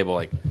tapping the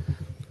table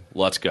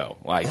let's go.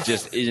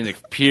 Just in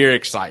pure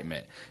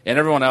excitement. And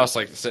everyone else,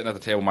 sitting at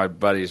the table, my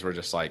buddies were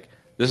just like,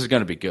 this is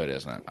going to be good,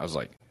 isn't it? I was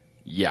like,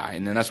 yeah.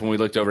 And then that's when we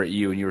looked over at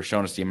you and you were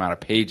showing us the amount of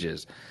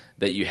pages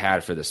that you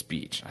had for the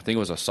speech. I think it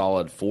was a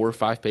solid 4 or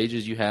 5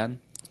 pages you had.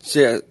 So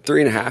yeah,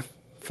 3.5,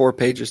 4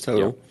 pages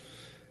total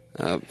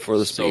for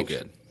the speech. So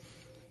good.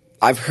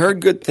 I've heard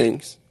good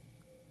things.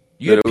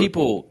 You had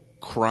people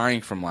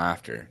crying from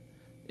laughter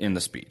in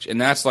the speech.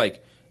 And that's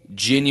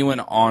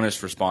genuine,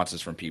 honest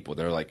responses from people.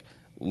 They're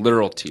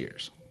literal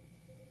tears.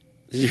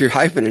 You're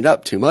hyping it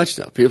up too much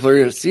now. People are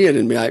going to see it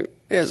and be like,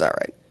 yeah, it's all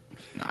right.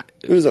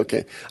 It was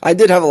okay. I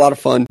did have a lot of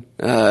fun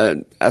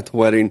at the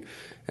wedding.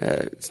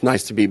 It's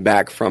nice to be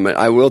back from it.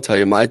 I will tell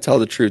you, my Tell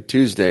the Truth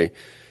Tuesday,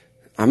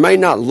 I might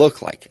not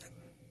look like it.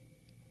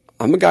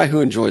 I'm a guy who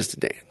enjoys to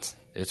dance.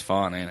 It's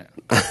fun, ain't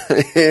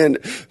it? And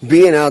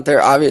being out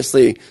there,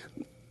 obviously,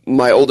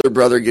 my older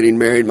brother getting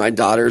married, my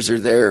daughters are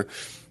there.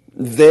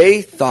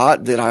 They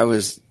thought that I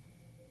was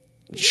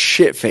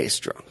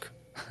shit-faced drunk.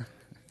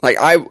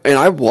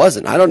 I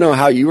wasn't. I don't know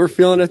how you were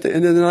feeling at the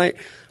end of the night.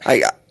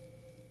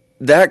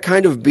 That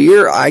kind of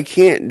beer, I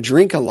can't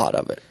drink a lot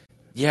of it.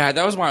 Yeah,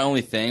 that was my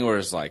only thing where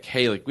it's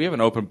hey, we have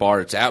an open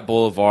bar. It's at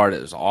Boulevard.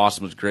 It was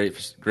awesome. It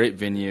was great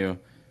venue. It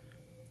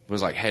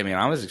was hey, man,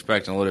 I was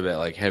expecting a little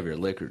bit heavier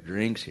liquor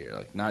drinks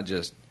here. Not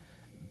just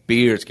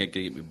beer. It's going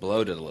to get me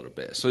bloated a little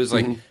bit. So it's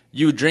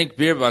you would drink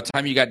beer, but by the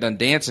time you got done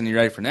dancing, you're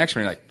ready for next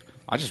one. You're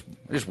I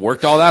just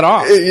worked all that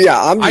off.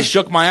 Yeah, I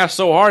shook my ass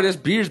so hard, this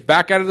beer's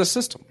back out of the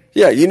system.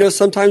 Yeah,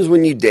 sometimes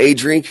when you day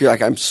drink, you're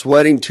I'm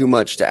sweating too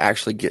much to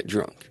actually get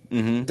drunk.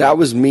 Mm-hmm. That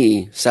was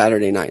me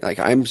Saturday night.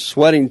 I'm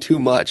sweating too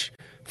much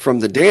from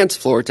the dance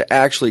floor to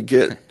actually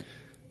get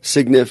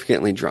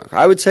significantly drunk.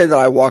 I would say that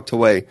I walked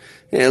away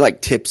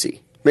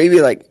tipsy, maybe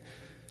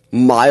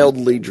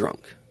mildly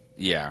drunk.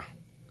 Yeah,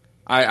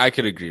 I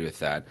could agree with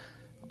that.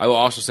 I will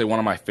also say one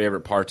of my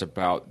favorite parts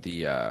about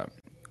the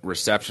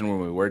reception when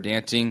we were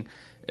dancing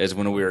is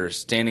when we were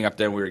standing up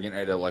there, we were getting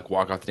ready to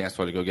walk off the dance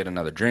floor to go get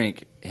another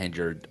drink, and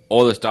your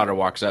oldest daughter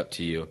walks up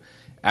to you,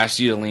 asks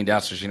you to lean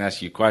down so she can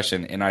ask you a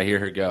question, and I hear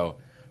her go,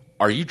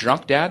 "Are you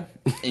drunk, Dad?"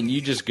 And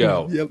you just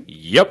go,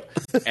 Yep,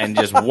 and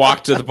just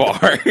walk to the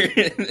bar.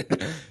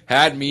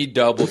 Had me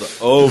doubled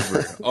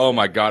over. Oh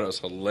my God, it was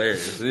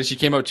hilarious. And then she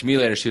came up to me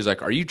later. She was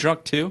like, "Are you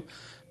drunk too?"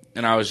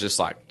 And I was just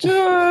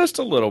just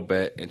a little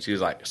bit. And she was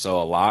like,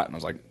 "So a lot?" And I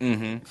was like,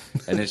 "Mm-hmm."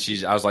 And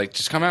then I was like,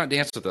 "Just come out and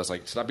dance with us.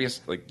 Stop being,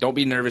 don't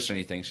be nervous or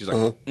anything." She's like,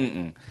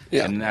 "Mm-mm."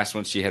 Yeah. And that's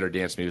when she hit her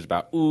dance moves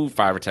about, 5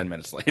 or 10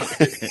 minutes later.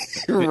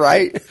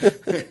 Right?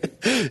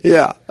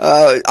 Yeah.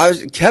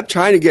 I kept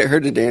trying to get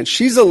her to dance.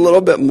 She's a little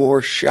bit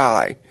more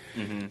shy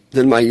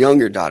than my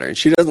younger daughter. And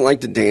she doesn't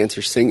like to dance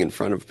or sing in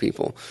front of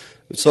people.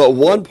 So at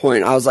one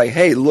point, I was like,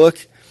 hey,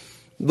 look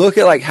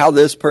at how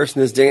this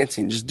person is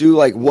dancing. Just do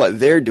what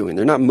they're doing.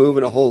 They're not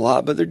moving a whole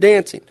lot, but they're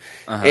dancing.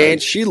 Uh-huh. And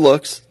she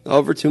looks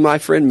over to my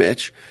friend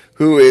Mitch,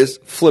 who is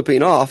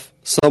flipping off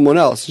someone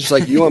else. She's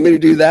like, "You want me to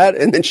do that?"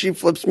 And then she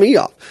flips me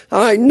off.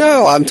 I'm like,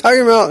 "No, I'm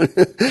talking about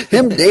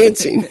him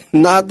dancing,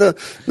 not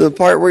the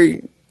part where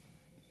he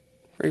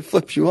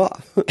flips you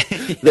off."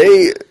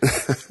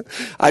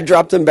 I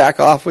dropped them back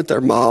off with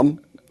their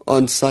mom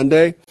on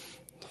Sunday.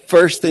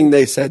 First thing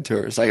they said to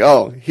her is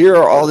 "Oh, here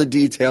are all the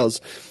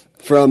details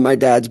from my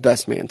dad's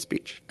best man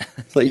speech."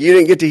 It's you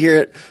didn't get to hear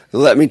it.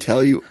 Let me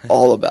tell you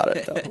all about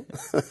it,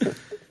 though.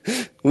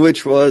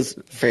 which was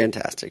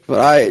fantastic. But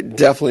I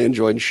definitely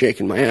enjoyed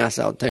shaking my ass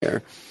out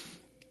there.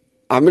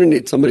 I'm going to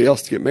need somebody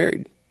else to get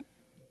married.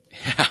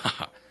 Yeah.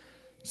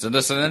 Send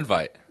us an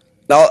invite.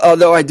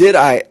 Although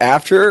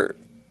after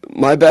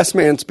my best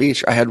man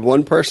speech, I had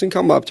one person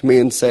come up to me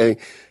and say,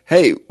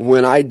 hey,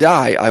 when I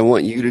die, I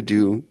want you to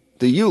do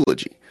the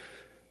eulogy.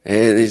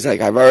 And he's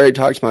like, I've already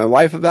talked to my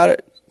wife about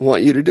it. I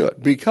want you to do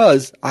it.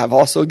 Because I've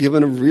also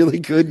given a really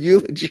good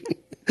eulogy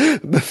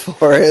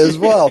before as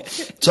well.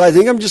 So I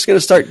think I'm just going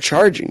to start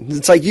charging.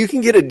 It's like you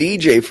can get a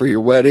DJ for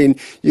your wedding.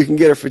 You can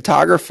get a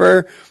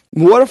photographer.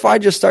 What if I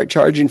just start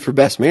charging for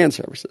best man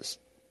services?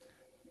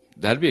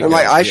 That'd be a and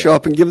good I idea. show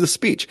up and give the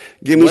speech.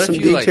 Give me What some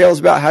if you, details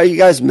about how you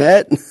guys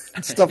met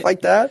and stuff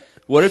like that.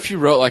 What if you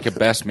wrote like a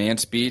best man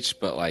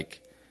speech, but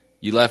like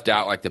you left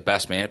out like the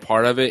best man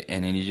part of it,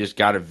 and then you just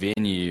got a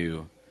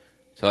venue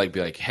to like be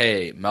like,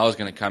 hey, Mel's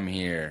going to come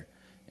here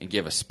and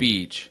give a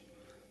speech.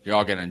 You're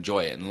all going to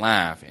enjoy it and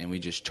laugh, and we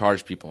just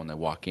charge people when they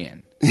walk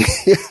in.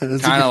 Yeah,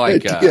 Kind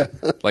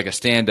of like a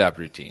stand-up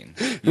routine.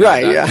 You know,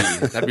 Right,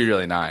 that'd be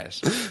really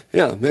nice.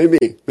 Yeah,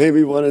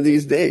 maybe one of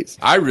these days.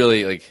 I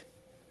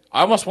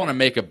almost want to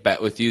make a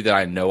bet with you that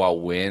I know I'll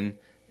win,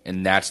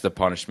 and that's the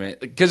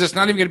punishment. Because it's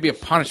not even going to be a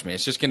punishment.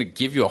 It's just going to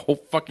give you a whole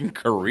fucking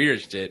career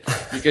shit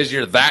because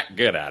you're that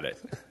good at it.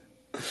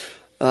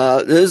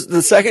 This is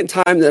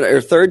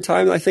the third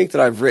time I think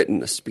that I've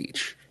written a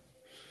speech.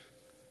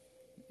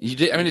 You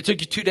did. I mean, it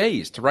took you 2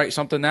 days to write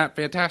something that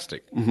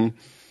fantastic. Mm-hmm.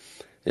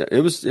 Yeah,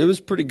 it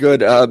was pretty good.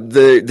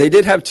 They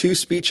did have two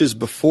speeches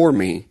before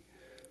me.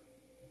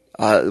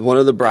 One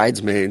of the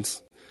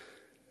bridesmaids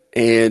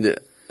and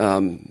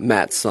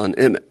Matt's son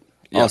Emmett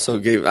also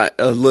gave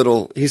a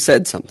little. He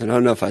said something. I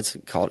don't know if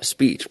I'd call it a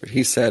speech, but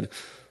he said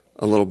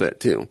a little bit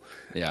too.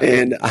 Yeah.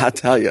 And I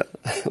tell you,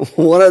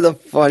 one of the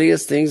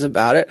funniest things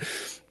about it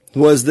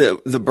was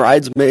that the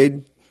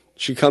bridesmaid,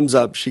 she comes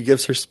up, she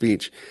gives her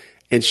speech,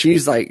 and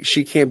she's like,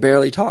 she can't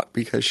barely talk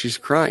because she's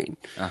crying.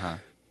 Uh-huh.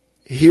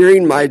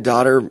 Hearing my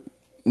daughter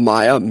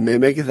Maya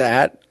mimic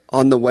that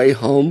on the way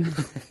home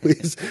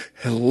was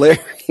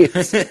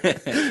hilarious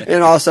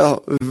and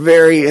also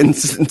very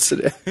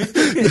insensitive.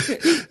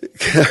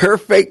 Her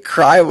fake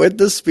cry with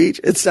the speech,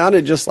 it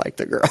sounded just like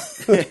the girl.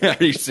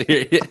 Are you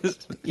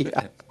serious?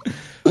 Yeah.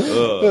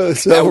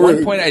 So at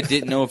one point, I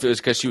didn't know if it was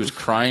because she was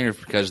crying or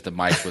because the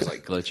mic was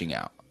like glitching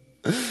out.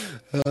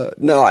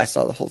 No, I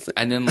saw the whole thing.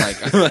 And then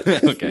like,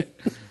 okay,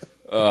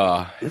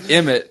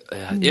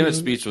 Emmett's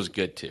speech was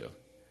good too.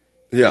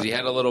 Yeah, he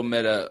had a little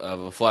bit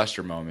of a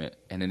fluster moment,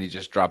 and then he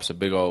just drops a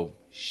big old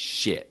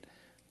shit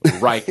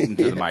right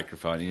into the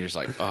microphone, and you're just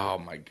like, oh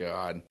my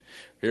god,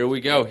 here we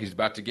go. He's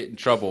about to get in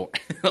trouble.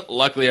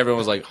 Luckily, everyone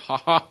was like, ha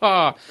ha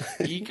ha,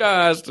 you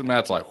guys, and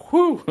Matt's like,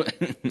 whoo.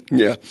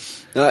 Yeah,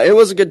 it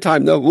was a good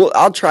time though. Well,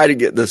 I'll try to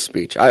get this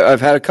speech. I've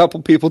had a couple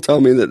people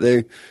tell me that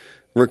they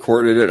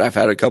recorded it. I've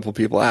had a couple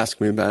people ask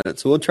me about it,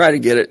 so we'll try to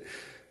get it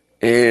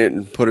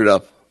and put it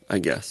up, I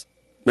guess.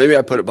 Maybe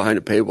I put it behind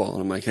a paywall,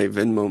 and I'm like, hey,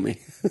 Venmo me.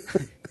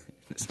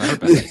 It's not a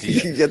bad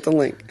idea. You get the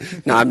link.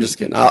 No, I'm just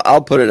kidding.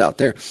 I'll put it out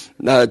there.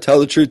 Tell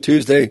the Truth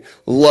Tuesday.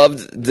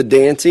 Loved the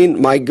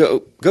dancing. My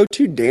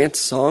go-to dance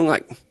song,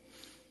 like,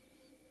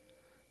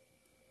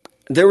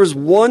 there was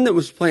one that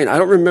was playing. I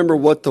don't remember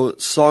what the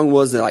song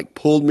was that, like,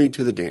 pulled me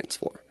to the dance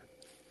floor.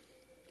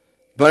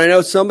 But I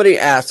know somebody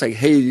asked, like,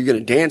 hey, are you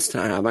going to dance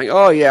tonight? I'm like,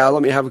 oh, yeah,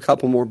 let me have a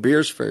couple more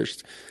beers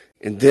first,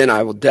 and then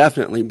I will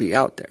definitely be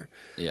out there.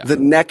 Yeah. The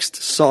next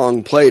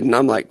song played, and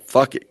I'm like,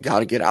 fuck it, got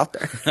to get out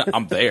there.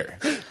 I'm there.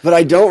 But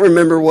I don't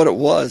remember what it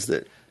was.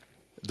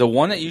 The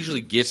one that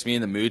usually gets me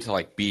in the mood to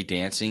like be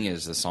dancing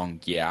is the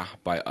song "Yeah"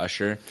 by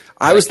Usher.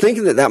 I was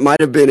thinking that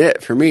might have been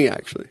it for me,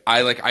 actually.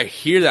 I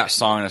hear that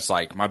song and it's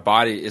like my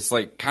body. It's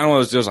like kind of one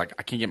of those deals. Like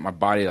I can't get my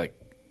body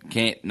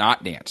can't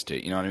not dance to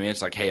it. You know what I mean?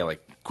 It's like, hey,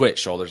 like quit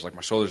shoulders. Like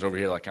my shoulders over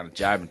here, like kind of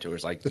jabbing to her.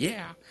 It's like,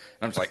 yeah. And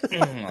I'm just like,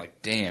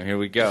 like damn, here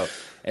we go.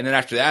 And then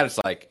after that, it's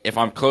like if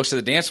I'm close to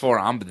the dance floor,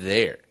 I'm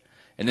there.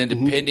 And then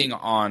depending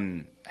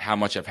on how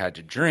much I've had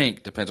to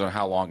drink, depends on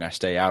how long I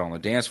stay out on the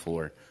dance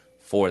floor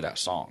for that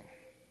song.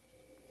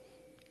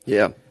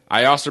 Yeah.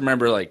 I also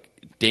remember like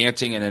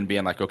dancing and then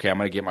being like, okay, I'm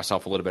going to give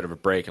myself a little bit of a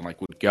break and like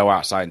would go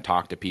outside and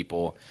talk to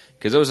people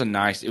because it was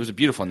a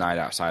beautiful night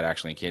outside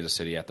actually in Kansas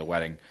City at the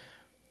wedding.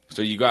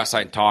 So you go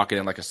outside and talk and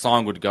then like a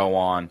song would come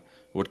on,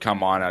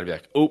 and I'd be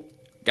like, oh,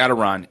 gotta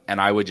run,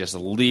 and I would just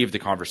leave the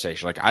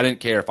conversation. Like I didn't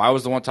care if I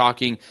was the one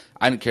talking.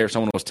 I didn't care if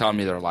someone was telling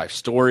me their life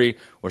story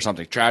or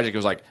something tragic. It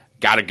was like,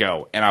 gotta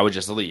go, and I would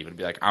just leave and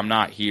be like, I'm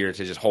not here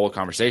to just hold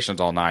conversations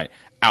all night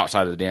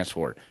outside of the dance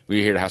floor.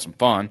 We're here to have some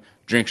fun.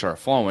 Drinks are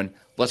flowing.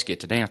 Let's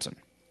get to dancing.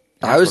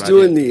 I was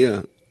doing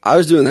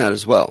that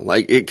as well.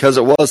 Like because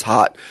it was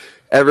hot.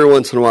 Every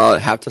once in a while,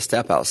 I'd have to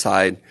step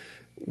outside,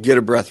 get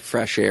a breath of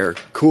fresh air,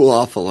 cool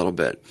off a little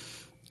bit.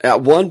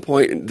 At one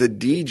point, the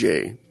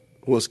DJ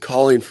was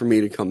calling for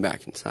me to come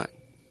back inside.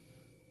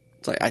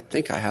 It's like, I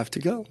think I have to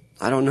go.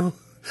 I don't know.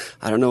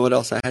 I don't know what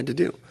else I had to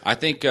do. I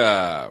think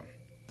the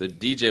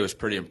DJ was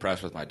pretty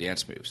impressed with my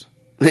dance moves.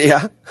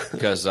 Yeah.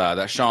 Because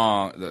that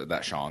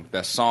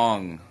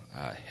song,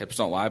 Hips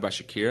Don't Lie by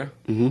Shakira.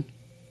 Mm-hmm.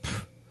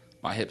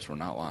 My hips were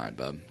not lying,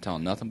 bub.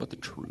 Telling nothing but the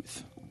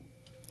truth.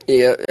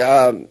 Yeah,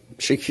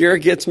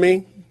 Shakira gets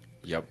me.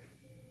 Yep.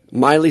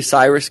 Miley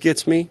Cyrus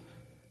gets me.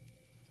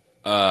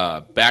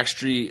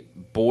 Backstreet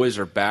Boys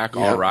Are Back,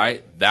 Yep. All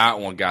Right. That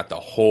one got the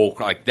whole,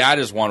 like, that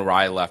is one where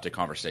I left a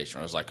conversation.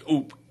 I was like,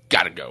 oop,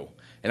 gotta go.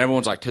 And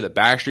everyone's like, to the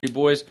Backstreet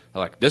Boys.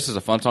 They're like, this is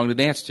a fun song to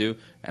dance to.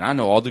 And I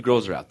know all the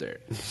girls are out there.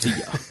 See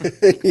ya.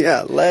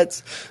 Yeah,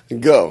 let's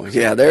go.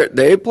 Yeah,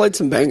 they played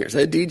some bangers.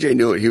 That DJ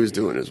knew what he was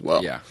doing as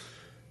well. Yeah.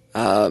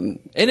 And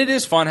it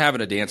is fun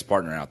having a dance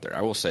partner out there.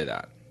 I will say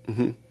that.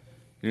 Mm-hmm.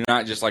 You're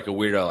not just like a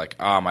weirdo, like,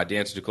 my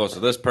dance is too close to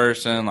this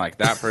person, like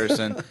that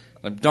person.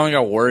 Like, don't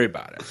gotta worry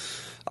about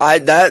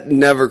it. That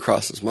never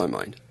crosses my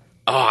mind.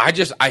 Oh,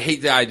 I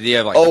hate the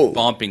idea of like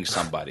bumping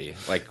somebody.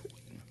 Like,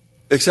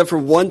 except for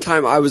one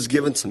time I was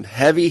given some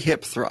heavy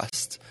hip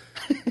thrust,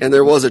 and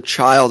there was a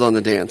child on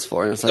the dance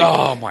floor, and it's like,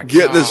 oh my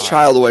get God. this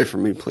child away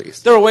from me,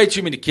 please. There were way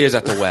too many kids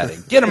at the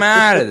wedding. Get them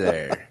out of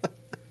there.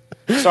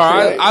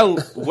 Sorry,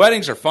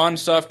 weddings are fun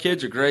stuff.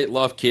 Kids are great.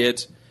 Love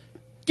kids.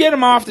 Get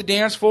them off the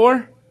dance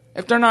floor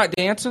if they're not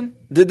dancing.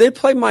 Did they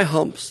play My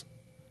Humps?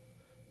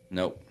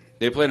 Nope.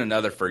 They played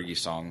another Fergie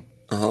song.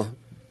 Uh-huh.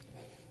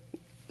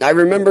 I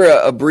remember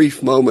a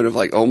brief moment of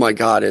like, oh my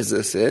God, is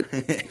this it?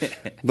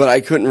 But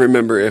I couldn't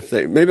remember if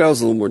maybe I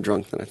was a little more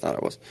drunk than I thought I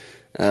was.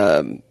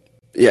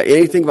 Yeah,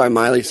 anything by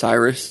Miley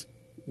Cyrus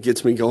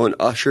gets me going.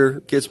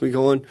 Usher gets me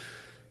going.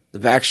 The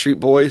Backstreet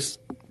Boys.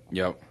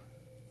 Yep.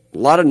 A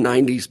lot of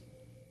 90s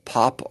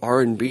pop,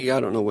 R&B.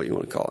 I don't know what you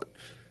want to call it.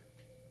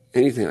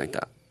 Anything like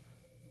that.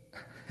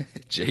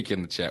 Jake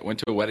in the chat went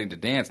to a wedding to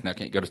dance. Now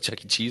can't go to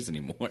Chuck E. Cheese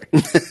anymore.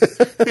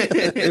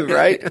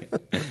 Right?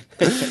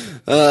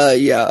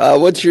 Yeah.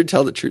 What's your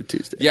Tell the Truth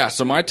Tuesday? Yeah,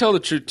 so my Tell the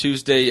Truth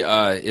Tuesday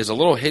is a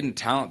little hidden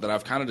talent that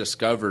I've kind of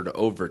discovered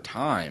over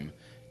time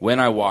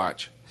when I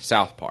watch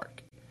South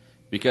Park.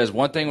 Because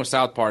one thing with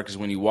South Park is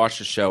when you watch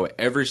the show,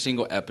 every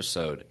single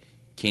episode,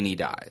 Kenny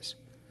dies.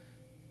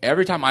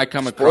 Every time I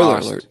come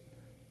across... Spoiler alert.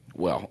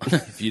 Well,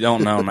 if you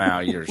don't know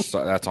now,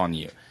 that's on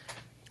you.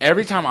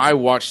 Every time I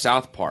watch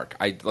South Park,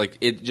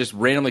 it just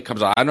randomly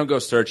comes out. I don't go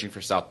searching for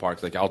South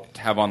Park. Like I'll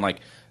have on like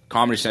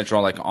Comedy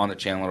Central, like on the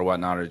channel or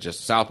whatnot, or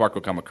just South Park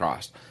will come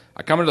across.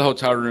 I come into the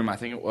hotel room. I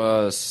think it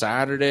was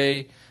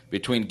Saturday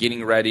between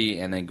getting ready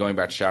and then going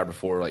back to shower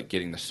before like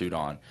getting the suit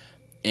on,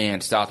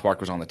 and South Park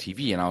was on the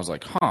TV, and I was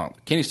like,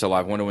 Kenny's still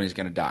alive. Wonder when he's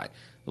going to die.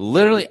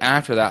 Literally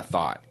after that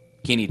thought,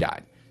 Kenny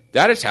died.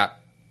 That has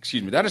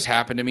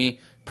happened to me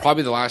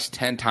probably the last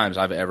 10 times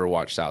I've ever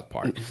watched South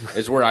Park.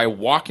 Is where I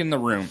walk in the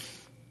room.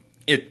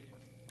 It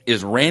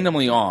is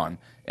randomly on,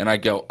 and I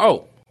go,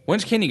 oh,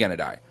 when's Kenny going to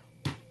die?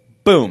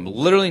 Boom.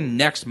 Literally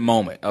next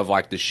moment of,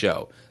 like, the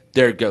show,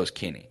 there goes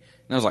Kenny.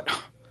 And I was like,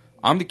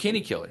 I'm the Kenny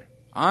killer.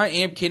 I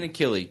am Kenny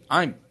Killy.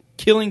 I'm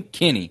killing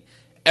Kenny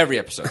every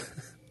episode.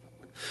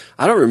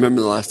 I don't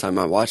remember the last time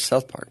I watched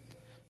South Park.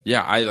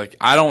 Yeah,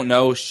 I don't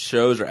know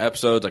shows or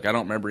episodes. Like, I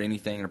don't remember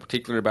anything in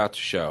particular about the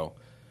show,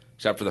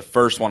 except for the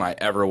first one I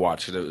ever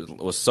watched, because it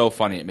was so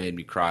funny it made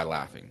me cry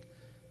laughing.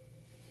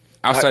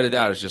 Outside of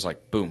that, it's just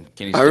like, boom,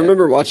 Kenny's dead.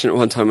 remember watching it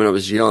one time when I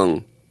was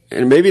young,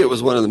 and maybe it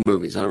was one of the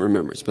movies. I don't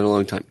remember. It's been a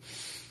long time.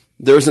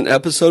 There was an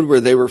episode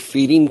where they were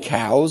feeding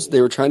cows.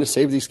 They were trying to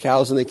save these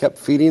cows, and they kept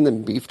feeding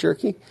them beef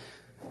jerky.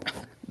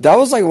 That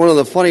was like one of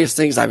the funniest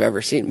things I've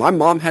ever seen. My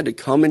mom had to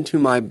come into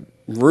my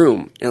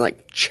room and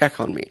like check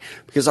on me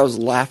because I was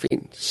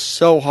laughing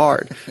so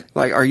hard.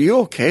 Like, are you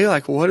okay?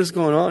 Like, what is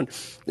going on?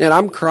 And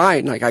I'm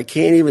crying. Like, I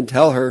can't even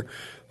tell her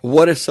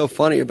what is so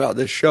funny about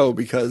this show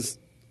because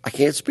I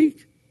can't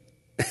speak.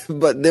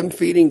 But them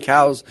feeding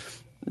cows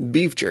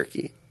beef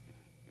jerky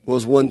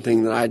was one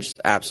thing that I just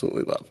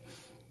absolutely love.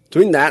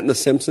 Between that and The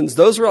Simpsons,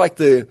 those were like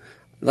the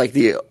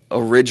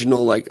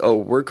original, like, oh,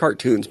 we're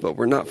cartoons, but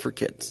we're not for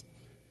kids.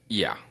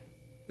 Yeah.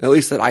 At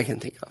least that I can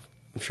think of.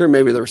 I'm sure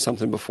maybe there was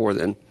something before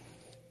then.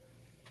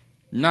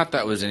 Not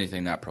that was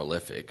anything that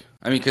prolific.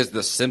 I mean, because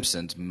The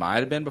Simpsons might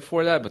have been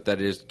before that, but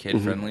that is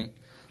kid-friendly.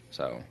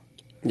 So,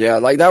 yeah,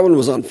 like that one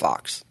was on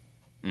Fox.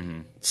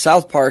 Mm-hmm.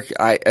 South Park,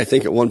 I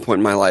think at one point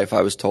in my life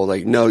I was told,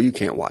 like, no, you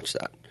can't watch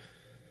that.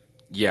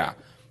 Yeah.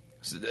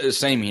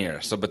 Same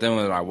here. So, but then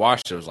when I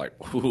watched it, it was like,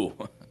 ooh,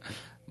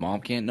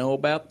 Mom can't know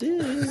about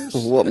this.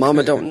 What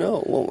Mama don't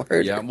know won't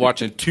hurt. Yeah, I'm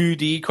watching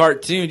 2D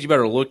cartoons. You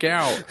better look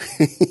out.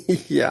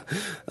 Yeah.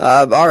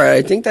 All right.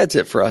 I think that's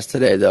it for us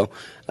today, though.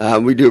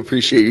 We do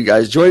appreciate you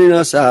guys joining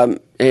us.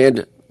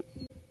 And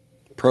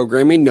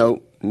programming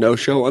note, no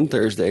show on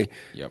Thursday.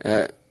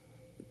 Yep.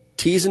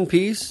 T's and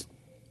P's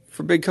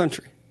for Big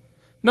Country.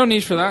 No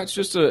need for that. It's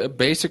just a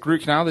basic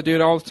root canal. They do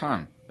it all the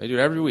time. They do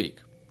it every week.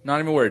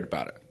 Not even worried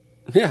about it.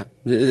 Yeah,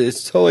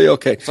 it's totally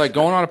okay. It's like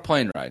going on a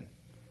plane ride.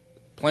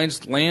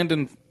 Planes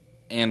land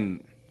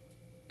and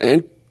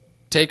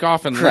take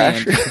off and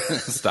crash. land.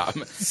 Stop.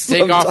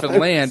 Take off and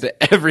land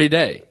every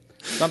day.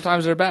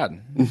 Sometimes they're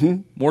bad.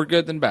 Mm-hmm. More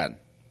good than bad.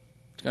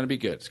 It's going to be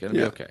good. It's going to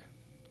be okay.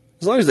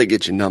 As long as they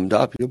get you numbed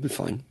up, you'll be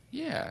fine.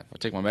 Yeah. If I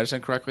take my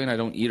medicine correctly and I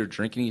don't eat or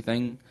drink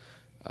anything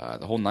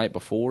The whole night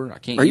before. I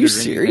can't Are eat you or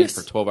drink anything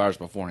serious? for 12 hours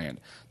beforehand.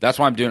 That's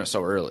why I'm doing it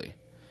so early.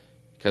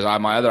 Because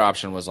my other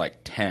option was like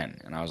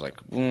 10. And I was like,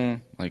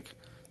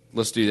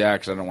 let's do that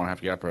because I don't want to have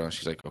to get up early. And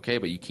she's like, okay,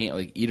 but you can't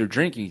like eat or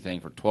drink anything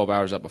for 12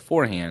 hours up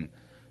beforehand,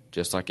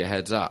 just like a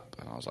heads up.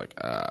 And I was like,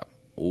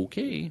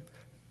 okay.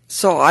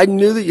 So I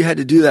knew that you had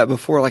to do that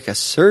before like a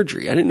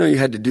surgery. I didn't know you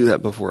had to do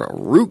that before a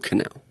root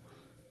canal.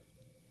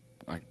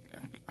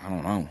 I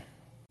don't know.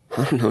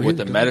 I don't know. With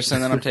the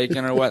medicine that I'm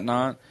taking or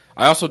whatnot.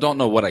 I also don't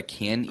know what I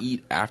can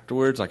eat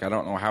afterwards. Like, I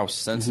don't know how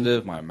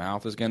sensitive my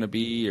mouth is going to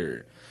be,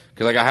 or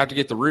because like I have to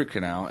get the root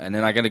canal, and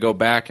then I got to go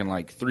back in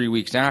like 3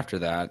 weeks after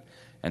that,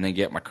 and then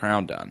get my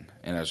crown done.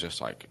 And I was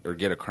just like, or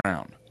get a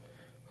crown.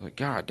 I was like,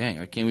 God dang,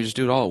 like, can't we just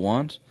do it all at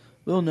once?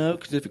 Well, no,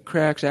 because if it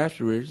cracks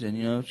afterwards, then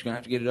she's gonna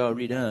have to get it all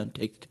redone,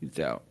 take the tooth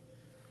out.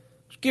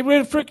 Just get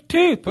rid of the freaking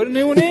tooth, put a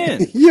new one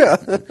in. Yeah.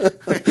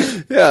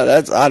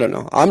 Yeah, I don't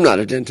know. I'm not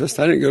a dentist.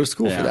 I didn't go to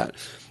school for that.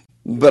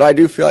 But I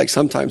do feel like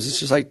sometimes it's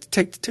just like,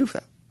 take the tooth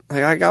out.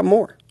 Like, I got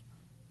more.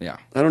 Yeah.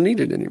 I don't need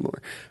it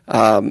anymore.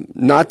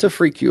 Not to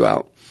freak you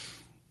out,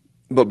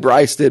 but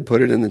Bryce did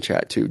put it in the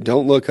chat too.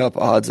 Don't look up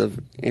odds of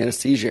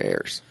anesthesia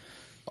errors.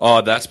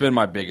 Oh, that's been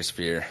my biggest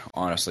fear,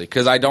 honestly,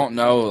 because I don't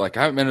know. Like,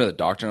 I haven't been to the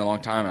doctor in a long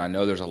time, and I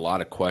know there's a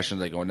lot of questions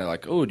that go into,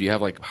 like, oh, do you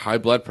have like high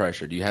blood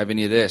pressure? Do you have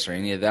any of this or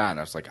any of that? And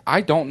I was like, I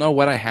don't know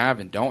what I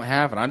have and don't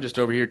have, and I'm just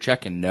over here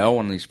checking no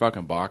on these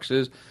fucking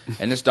boxes.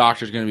 And this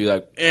doctor's gonna be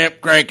like,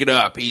 crank it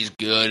up. He's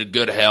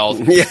good health.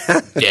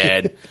 Yeah.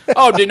 Dead.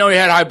 Oh, didn't know you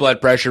had high blood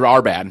pressure.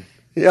 Our bad.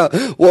 Yeah.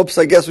 Whoops.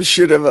 I guess we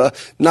should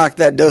have knocked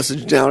that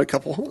dosage down a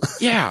couple.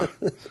 Yeah.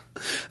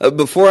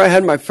 Before I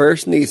had my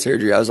first knee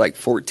surgery, I was like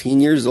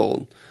 14 years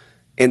old.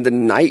 And the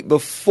night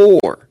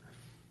before,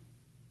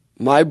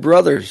 my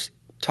brothers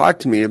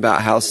talked to me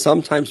about how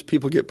sometimes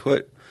people get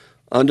put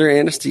under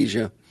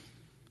anesthesia.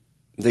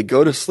 They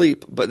go to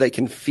sleep, but they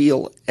can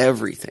feel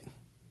everything.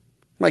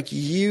 I'm like,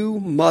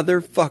 you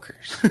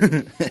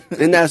motherfuckers.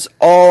 And that's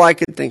all I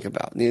could think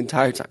about the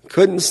entire time.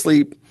 Couldn't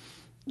sleep.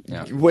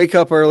 Yeah. Wake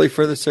up early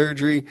for the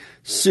surgery.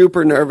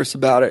 Super nervous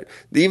about it.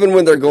 Even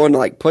when they're going to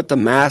like put the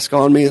mask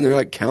on me and they're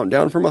like count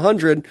down from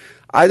 100,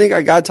 I think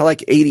I got to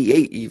like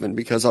 88 even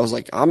because I was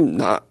like, I'm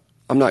not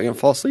going to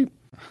fall asleep.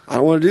 I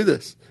don't want to do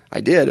this. I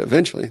did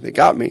eventually. They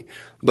got me.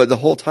 But the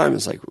whole time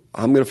it's like,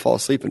 I'm going to fall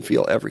asleep and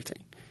feel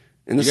everything.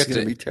 And this is going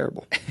to be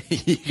terrible.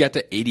 You got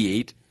to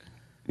 88?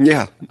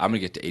 Yeah. I'm going to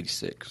get to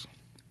 86.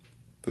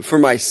 For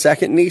my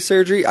second knee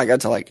surgery, I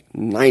got to like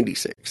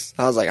 96.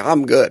 I was like,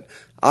 I'm good.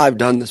 I've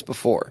done this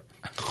before.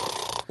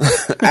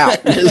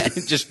 Out.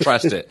 Just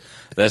trust it.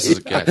 This is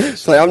good.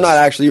 It's like, I'm not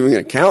actually even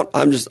going to count.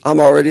 I'm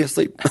already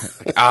asleep.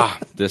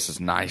 This is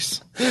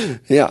nice.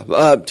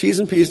 Yeah. T's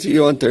and P's to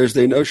you on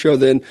Thursday. No show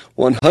then.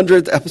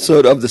 100th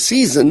episode of the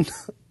season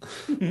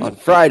on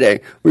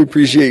Friday. We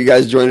appreciate you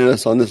guys joining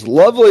us on this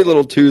lovely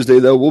little Tuesday,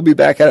 though. We'll be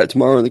back at it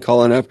tomorrow in the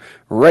call-in app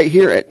right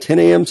here at 10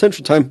 a.m.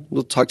 Central Time.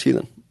 We'll talk to you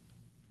then.